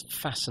 and it was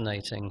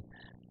fascinating,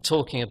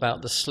 talking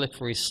about the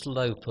slippery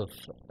slope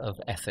of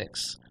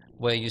ethics,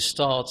 where you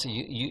start,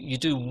 you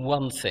do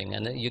one thing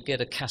and you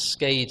get a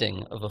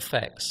cascading of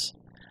effects.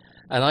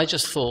 And I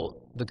just thought,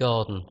 the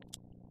garden,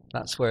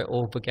 that's where it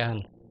all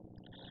began.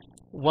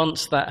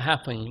 Once that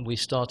happened, we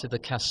started the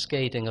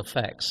cascading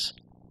effects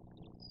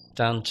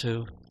down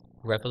to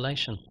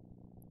Revelation.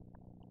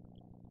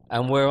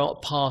 And we're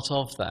part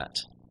of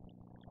that.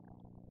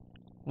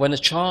 When a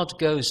child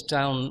goes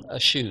down a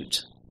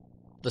chute,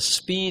 the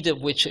speed at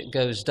which it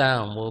goes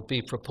down will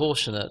be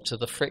proportionate to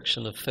the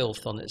friction of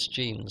filth on its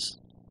genes,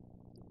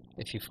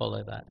 if you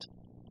follow that.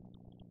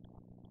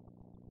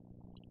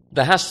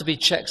 There has to be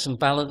checks and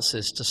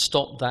balances to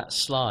stop that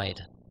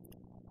slide.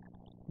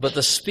 But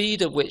the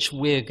speed at which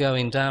we're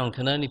going down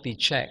can only be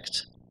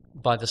checked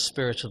by the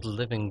Spirit of the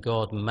living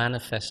God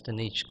manifest in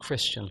each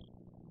Christian.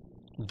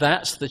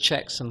 That's the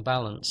checks and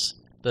balance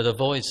that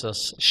avoids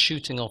us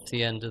shooting off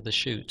the end of the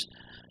chute.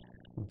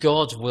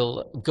 God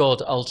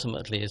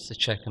ultimately is the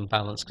check and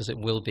balance, because it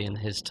will be in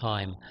his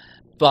time.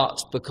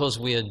 But because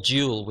we are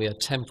dual, we are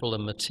temporal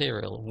and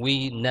material,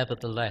 we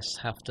nevertheless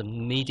have to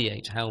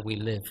mediate how we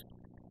live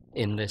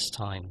in this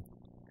time.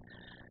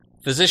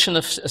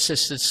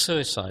 Physician-assisted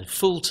suicide,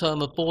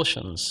 full-term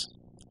abortions,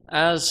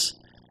 as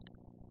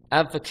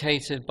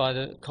advocated by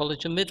the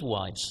College of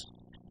Midwives.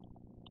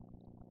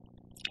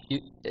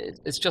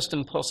 It's just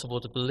impossible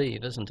to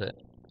believe, isn't it?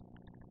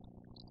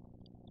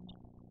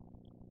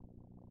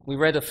 We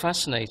read a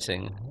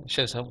fascinating, it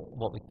shows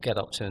what we get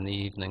up to in the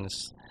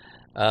evenings,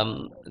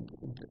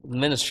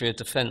 Ministry of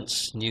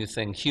Defense new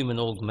thing, human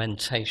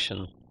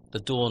augmentation, the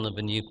dawn of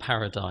a new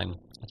paradigm.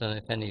 I don't know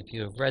if any of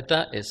you have read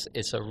that.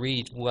 It's a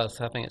read worth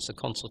having. It's a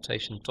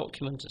consultation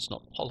document. It's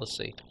not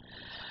policy.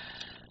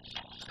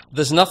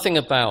 There's nothing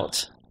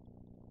about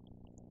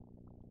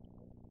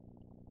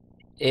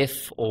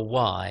if or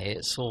why.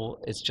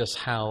 It's just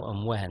how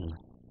and when.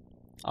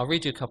 I'll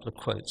read you a couple of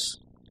quotes.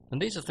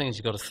 And these are things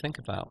you've got to think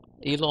about.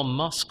 Elon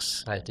Musk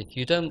said, if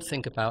you don't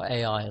think about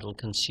AI, it'll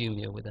consume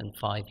you within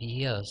 5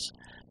 years.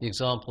 The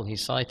example he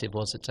cited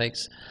was it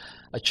takes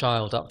a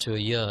child up to a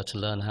year to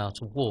learn how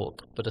to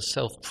walk, but a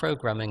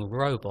self-programming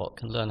robot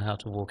can learn how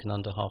to walk in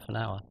under half an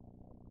hour.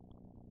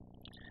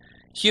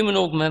 Human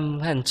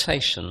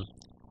augmentation,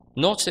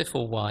 not if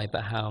or why,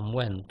 but how and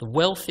when. The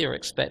wealthy are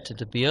expected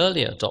to be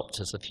early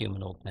adopters of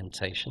human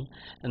augmentation,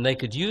 and they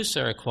could use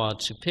their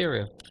acquired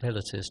superior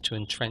abilities to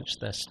entrench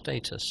their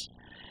status.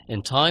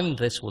 In time,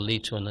 this will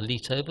lead to an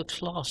elite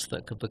overclass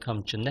that could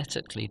become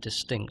genetically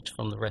distinct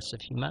from the rest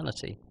of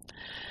humanity,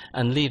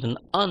 and leave an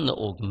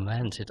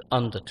unaugmented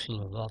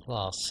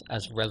underclass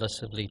as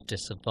relatively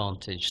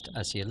disadvantaged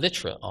as the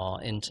illiterate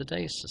are in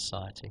today's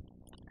society.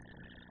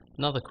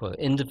 Another quote,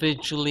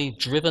 individually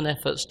driven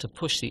efforts to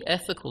push the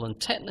ethical and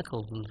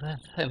technical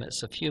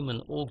limits of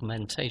human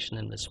augmentation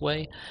in this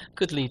way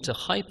could lead to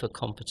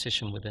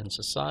hyper-competition within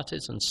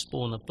societies and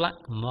spawn a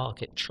black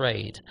market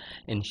trade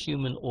in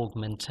human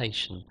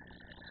augmentation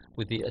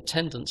with the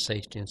attendant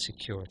safety and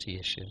security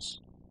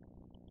issues.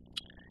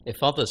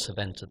 If others have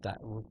entered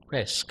that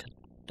risk,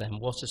 then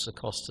what is the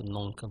cost of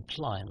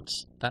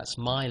non-compliance? That's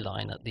my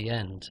line at the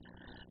end.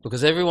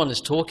 Because everyone is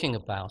talking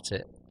about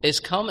it. It's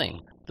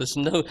coming. There's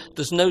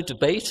no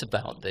debate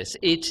about this.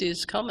 It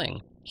is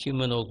coming.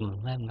 Human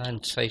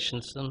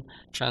augmentation and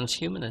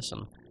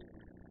transhumanism.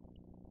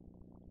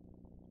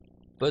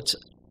 But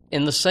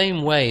in the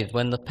same way,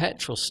 when the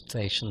petrol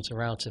stations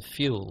are out of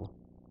fuel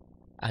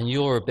and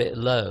you're a bit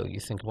low, you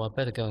think, well, I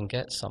better go and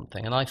get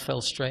something. And I fell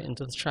straight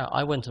into the trap.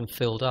 I went and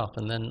filled up,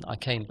 and then I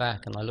came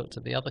back and I looked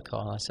at the other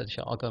car and I said,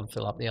 sure, I'll go and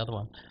fill up the other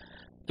one.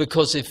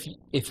 Because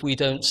if we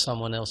don't,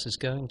 someone else is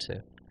going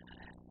to.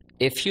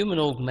 If human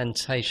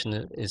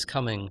augmentation is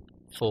coming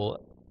for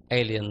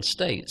alien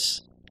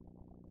states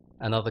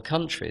and other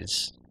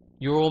countries,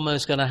 You're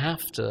almost going to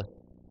have to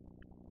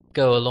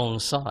go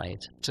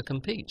alongside to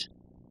compete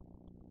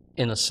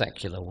in a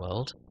secular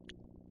world.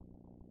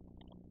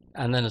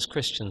 And then as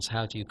Christians,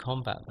 how do you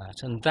combat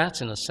that? And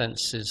that, in a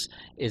sense, is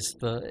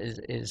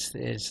the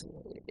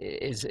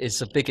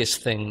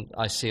biggest thing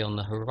I see on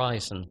the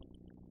horizon.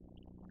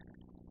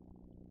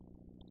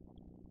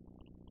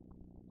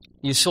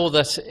 You saw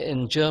that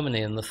in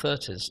Germany in the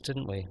 30s,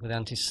 didn't we, with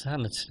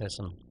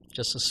anti-Semitism?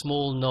 Just a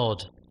small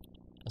nod,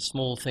 a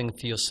small thing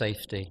for your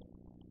safety.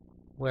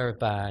 Wear a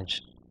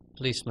badge,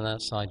 policeman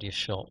outside your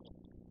shop.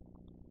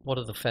 What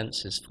are the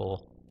fences for?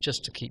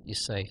 Just to keep you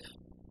safe.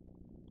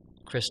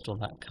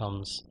 Kristallnacht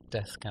comes,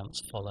 death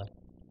camps follow.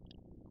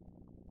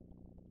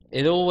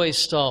 It always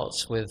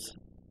starts with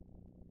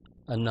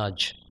a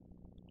nudge.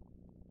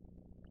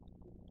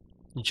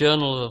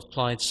 Journal of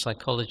Applied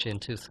Psychology in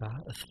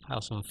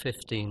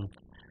 2015,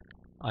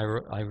 I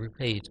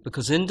repeat,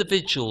 because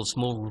individuals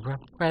more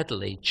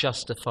readily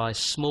justify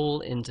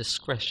small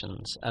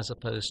indiscretions as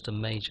opposed to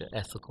major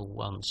ethical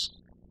ones.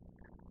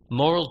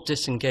 Moral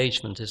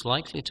disengagement is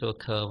likely to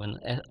occur when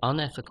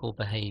unethical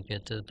behavior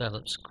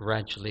develops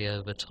gradually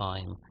over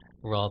time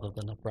rather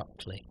than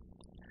abruptly.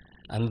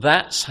 And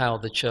that's how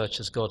the church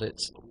has got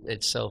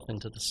itself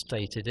into the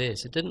state it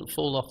is. It didn't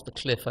fall off the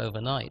cliff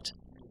overnight.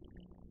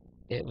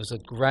 It was a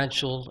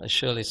gradual, as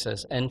Shirley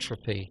says,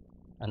 entropy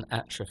and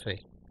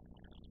atrophy.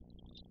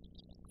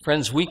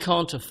 Friends, we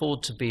can't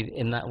afford to be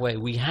in that way.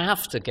 We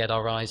have to get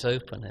our eyes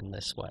open in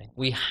this way.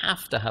 We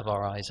have to have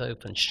our eyes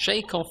open.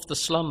 Shake off the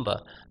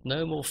slumber.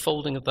 No more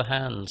folding of the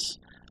hands.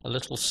 A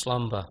little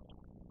slumber.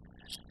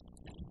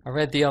 I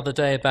read the other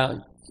day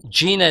about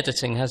gene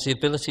editing has the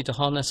ability to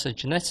harness the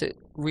genetic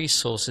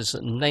resources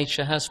that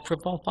nature has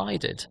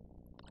provided.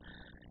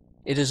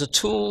 It is a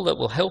tool that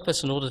will help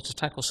us in order to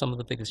tackle some of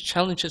the biggest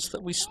challenges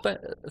that we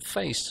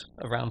face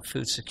around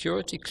food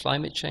security,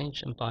 climate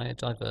change, and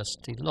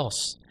biodiversity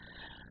loss.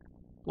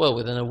 Well,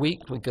 within a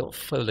week, we got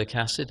folic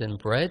acid in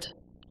bread.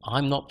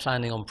 I'm not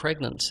planning on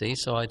pregnancy,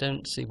 so I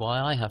don't see why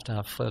I have to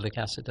have folic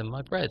acid in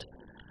my bread.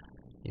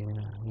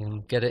 You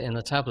can get it in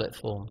a tablet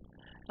form.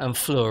 And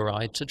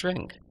fluoride to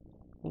drink.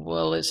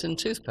 Well, it's in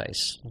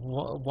toothpaste.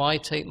 Why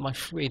take my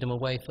freedom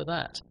away for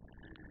that?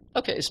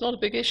 Okay, it's not a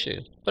big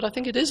issue, but I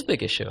think it is a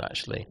big issue,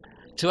 actually,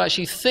 to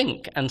actually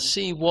think and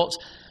see what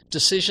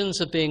decisions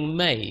are being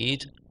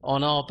made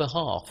on our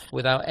behalf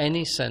without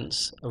any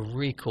sense of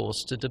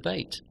recourse to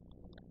debate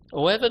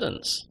or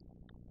evidence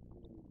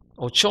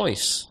or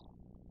choice.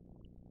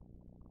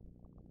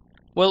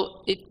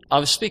 Well, I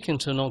was speaking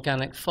to an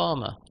organic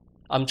farmer.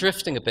 I'm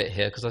drifting a bit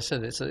here because I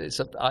said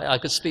I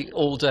could speak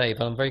all day,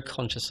 but I'm very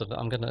conscious of it.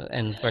 I'm going to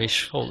end very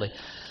shortly.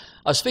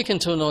 I was speaking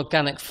to an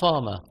organic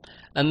farmer,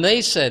 and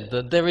they said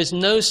that there is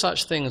no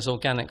such thing as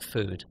organic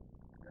food.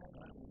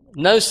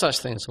 No such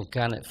thing as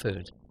organic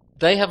food.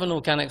 They have an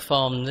organic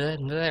farm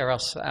near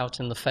us out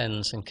in the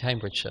fens in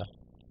Cambridgeshire.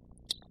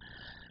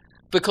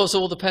 Because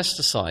all the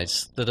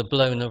pesticides that are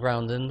blown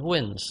around in the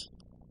winds,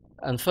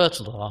 and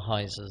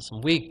fertilizers,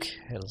 and weed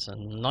killers,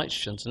 and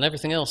nitrogens, and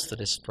everything else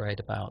that is sprayed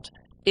about,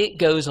 it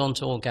goes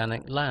onto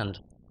organic land.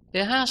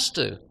 It has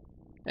to.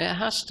 It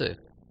has to.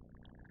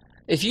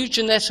 If you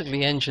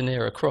genetically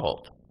engineer a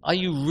crop, are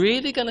you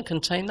really going to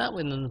contain that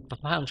within the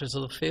boundaries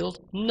of the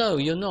field? No,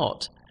 you're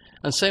not.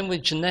 And same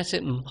with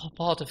genetic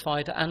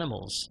modified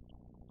animals,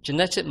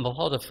 genetic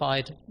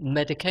modified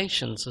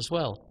medications as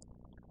well.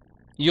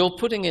 You're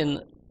putting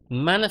in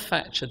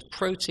manufactured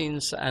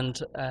proteins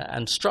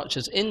and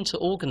structures into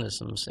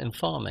organisms in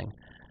farming,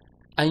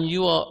 and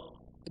you are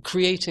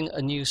creating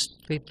a new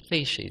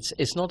species.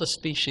 It's not a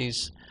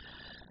species.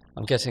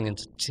 I'm getting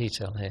into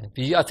detail here.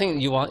 I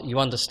think you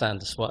understand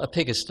this well. A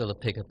pig is still a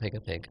pig, a pig,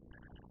 a pig.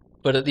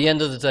 But at the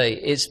end of the day,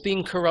 it's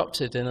been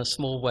corrupted in a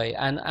small way,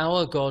 and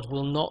our God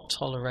will not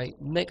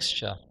tolerate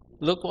mixture.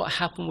 Look what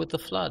happened with the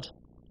flood.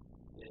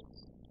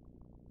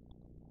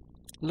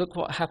 Look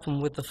what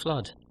happened with the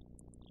flood.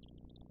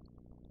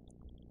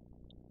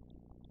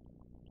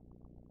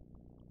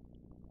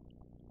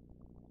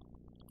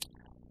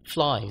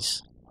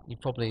 Flies.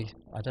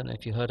 I don't know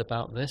if you heard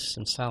about this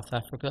in South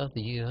Africa.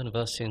 The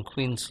University in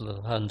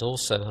Queensland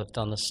also have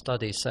done a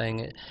study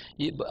saying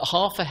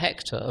half a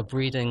hectare of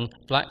breeding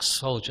black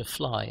soldier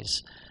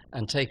flies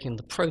and taking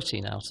the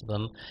protein out of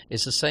them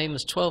is the same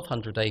as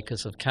 1,200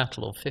 acres of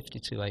cattle or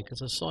 52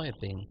 acres of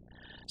soybean.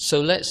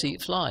 So let's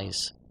eat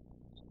flies.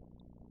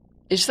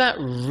 Is that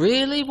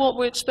really what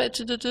we're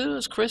expected to do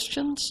as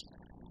Christians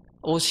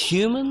or as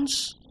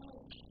humans?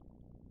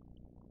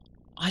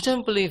 I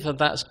don't believe that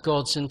that's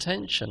God's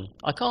intention.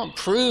 I can't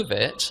prove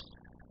it,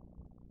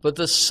 but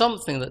there's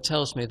something that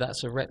tells me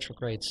that's a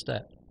retrograde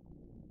step.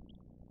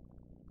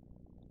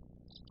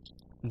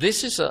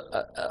 This is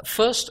a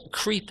first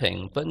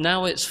creeping, but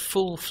now it's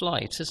full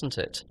flight, isn't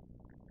it?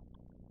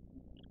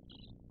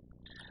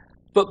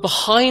 But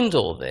behind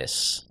all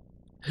this,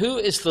 who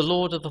is the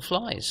Lord of the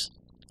flies,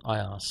 I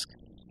ask?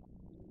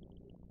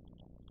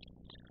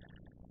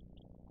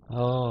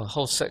 Oh, a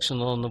whole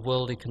section on the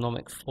World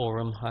Economic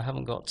Forum. I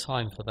haven't got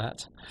time for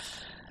that.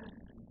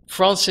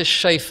 Francis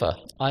Schaeffer,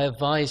 I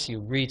advise you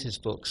read his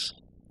books.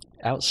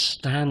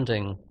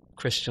 Outstanding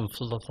Christian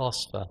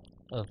philosopher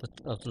of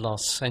the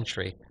last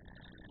century.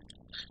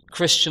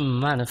 Christian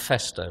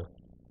Manifesto,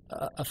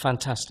 a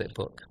fantastic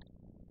book.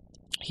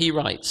 He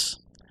writes,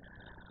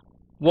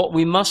 "What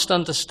we must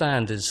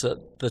understand is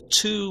that the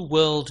two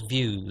world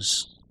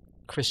views,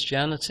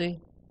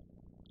 Christianity,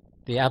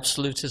 the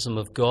absolutism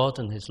of God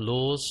and his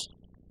laws,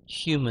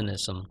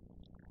 humanism,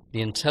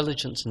 the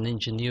intelligence and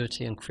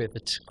ingenuity and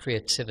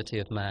creativity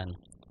of man.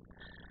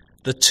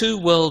 The two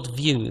world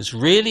views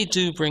really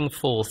do bring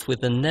forth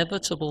with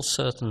inevitable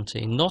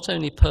certainty not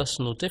only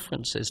personal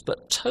differences,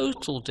 but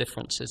total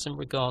differences in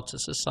regard to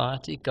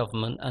society,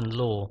 government, and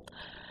law.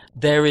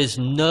 There is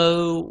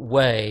no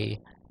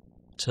way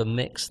to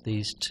mix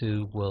these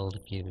two world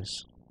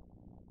views.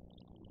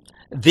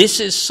 This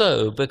is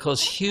so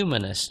because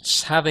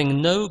humanists,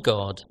 having no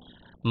God,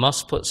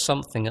 must put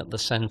something at the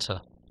center."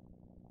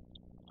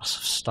 That's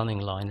a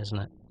stunning line, isn't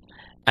it?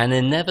 "And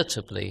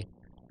inevitably,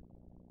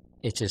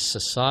 it is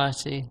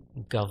society,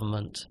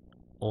 government,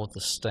 or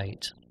the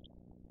state.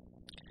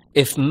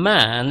 If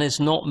man is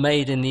not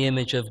made in the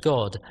image of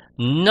God,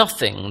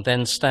 nothing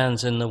then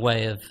stands in the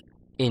way of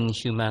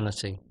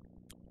inhumanity.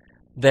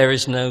 There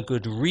is no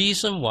good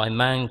reason why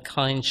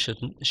mankind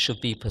should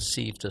be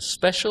perceived as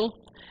special.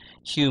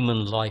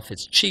 Human life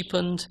is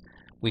cheapened.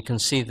 We can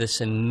see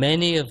this in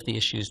many of the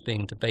issues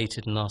being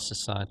debated in our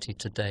society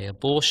today: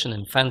 abortion,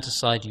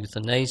 infanticide,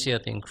 euthanasia,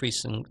 the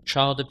increasing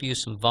child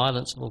abuse and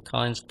violence of all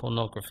kinds,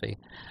 pornography,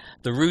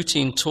 the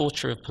routine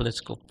torture of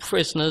political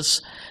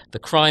prisoners, the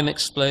crime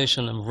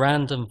explosion and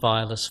random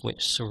violence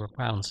which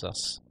surrounds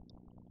us."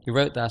 He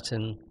wrote that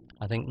in,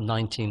 I think,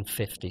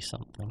 1950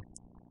 something.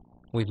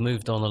 We've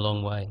moved on a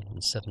long way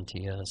in 70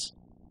 years.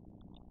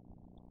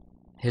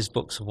 His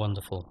books are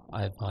wonderful.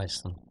 I advise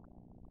them.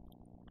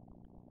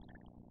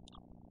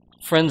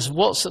 Friends,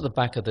 what's at the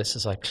back of this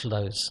as I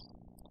close?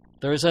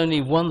 There is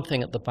only one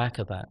thing at the back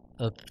of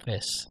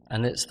this,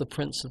 and it's the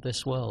prince of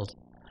this world.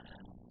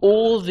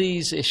 All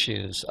these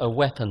issues are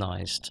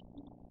weaponized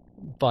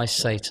by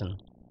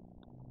Satan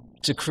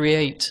to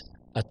create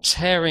a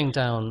tearing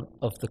down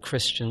of the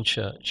Christian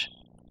church.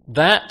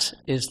 That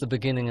is the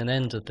beginning and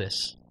end of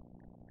this.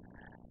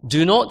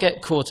 Do not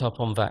get caught up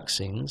on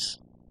vaccines.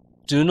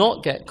 Do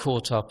not get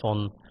caught up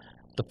on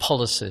the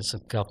policies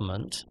of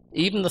government.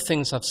 Even the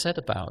things I've said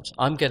about,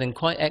 I'm getting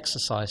quite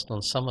exercised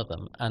on some of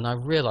them, and I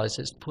realize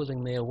it's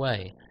pulling me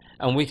away.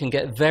 And we can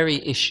get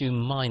very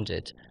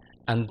issue-minded,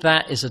 and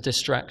that is a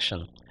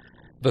distraction.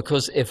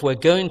 Because if we're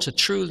going to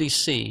truly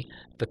see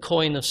the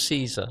coin of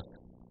Caesar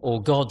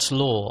or God's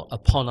law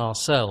upon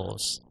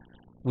ourselves,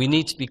 we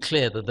need to be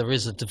clear that there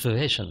is a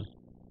division.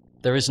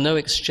 There is no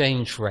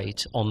exchange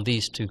rate on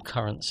these two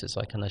currencies,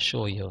 I can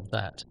assure you of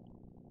that.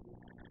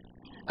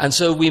 And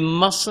so we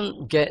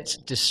mustn't get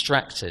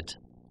distracted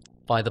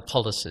by the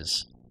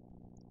policies.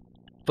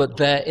 But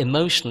they're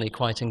emotionally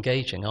quite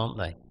engaging, aren't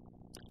they?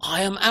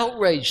 I am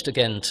outraged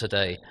again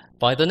today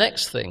by the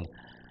next thing.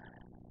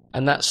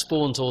 And that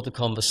spawns all the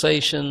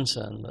conversations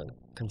and the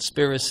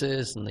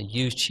conspiracies and the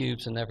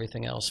YouTubes and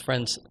everything else.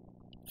 Friends,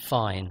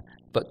 fine,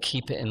 but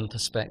keep it in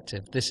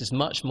perspective. This is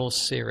much more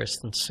serious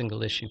than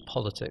single-issue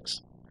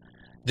politics.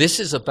 This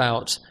is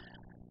about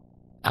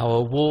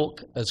our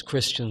walk as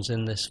Christians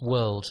in this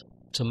world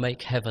to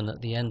make heaven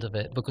at the end of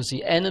it, because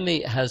the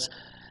enemy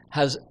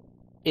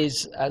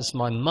is, as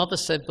my mother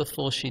said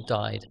before she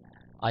died,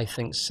 I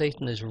think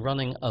Satan is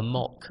running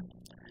amok.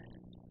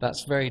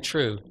 That's very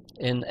true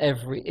in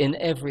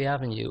every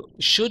avenue.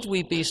 Should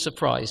we be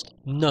surprised?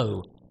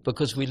 No,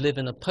 because we live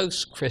in a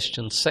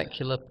post-Christian,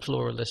 secular,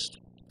 pluralist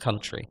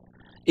country.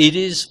 It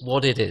is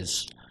what it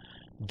is.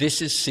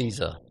 This is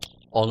Caesar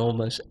on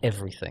almost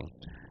everything.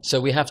 So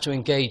we have to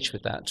engage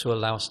with that to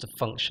allow us to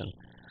function.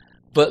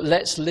 But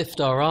let's lift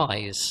our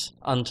eyes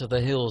unto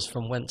the hills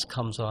from whence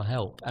comes our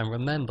help, and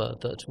remember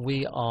that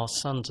we are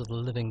sons of the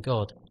living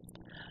God,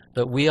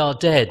 that we are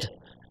dead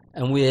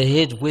and we are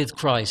hid with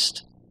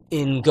Christ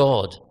in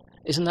God.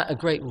 Isn't that a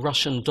great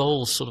Russian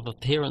doll sort of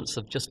appearance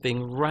of just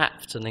being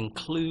wrapped and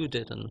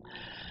included? And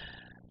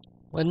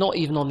we're not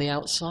even on the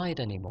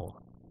outside anymore.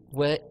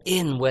 We're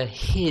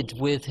hid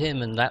with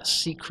him in that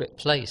secret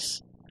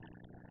place.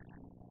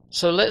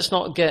 So let's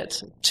not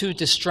get too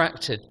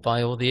distracted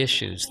by all the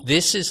issues.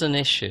 This is an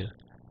issue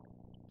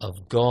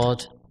of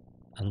God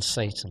and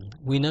Satan.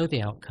 We know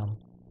the outcome.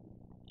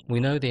 We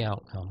know the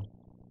outcome.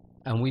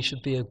 And we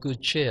should be of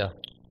good cheer,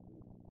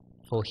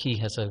 for he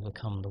has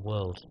overcome the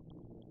world.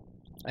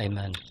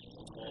 Amen.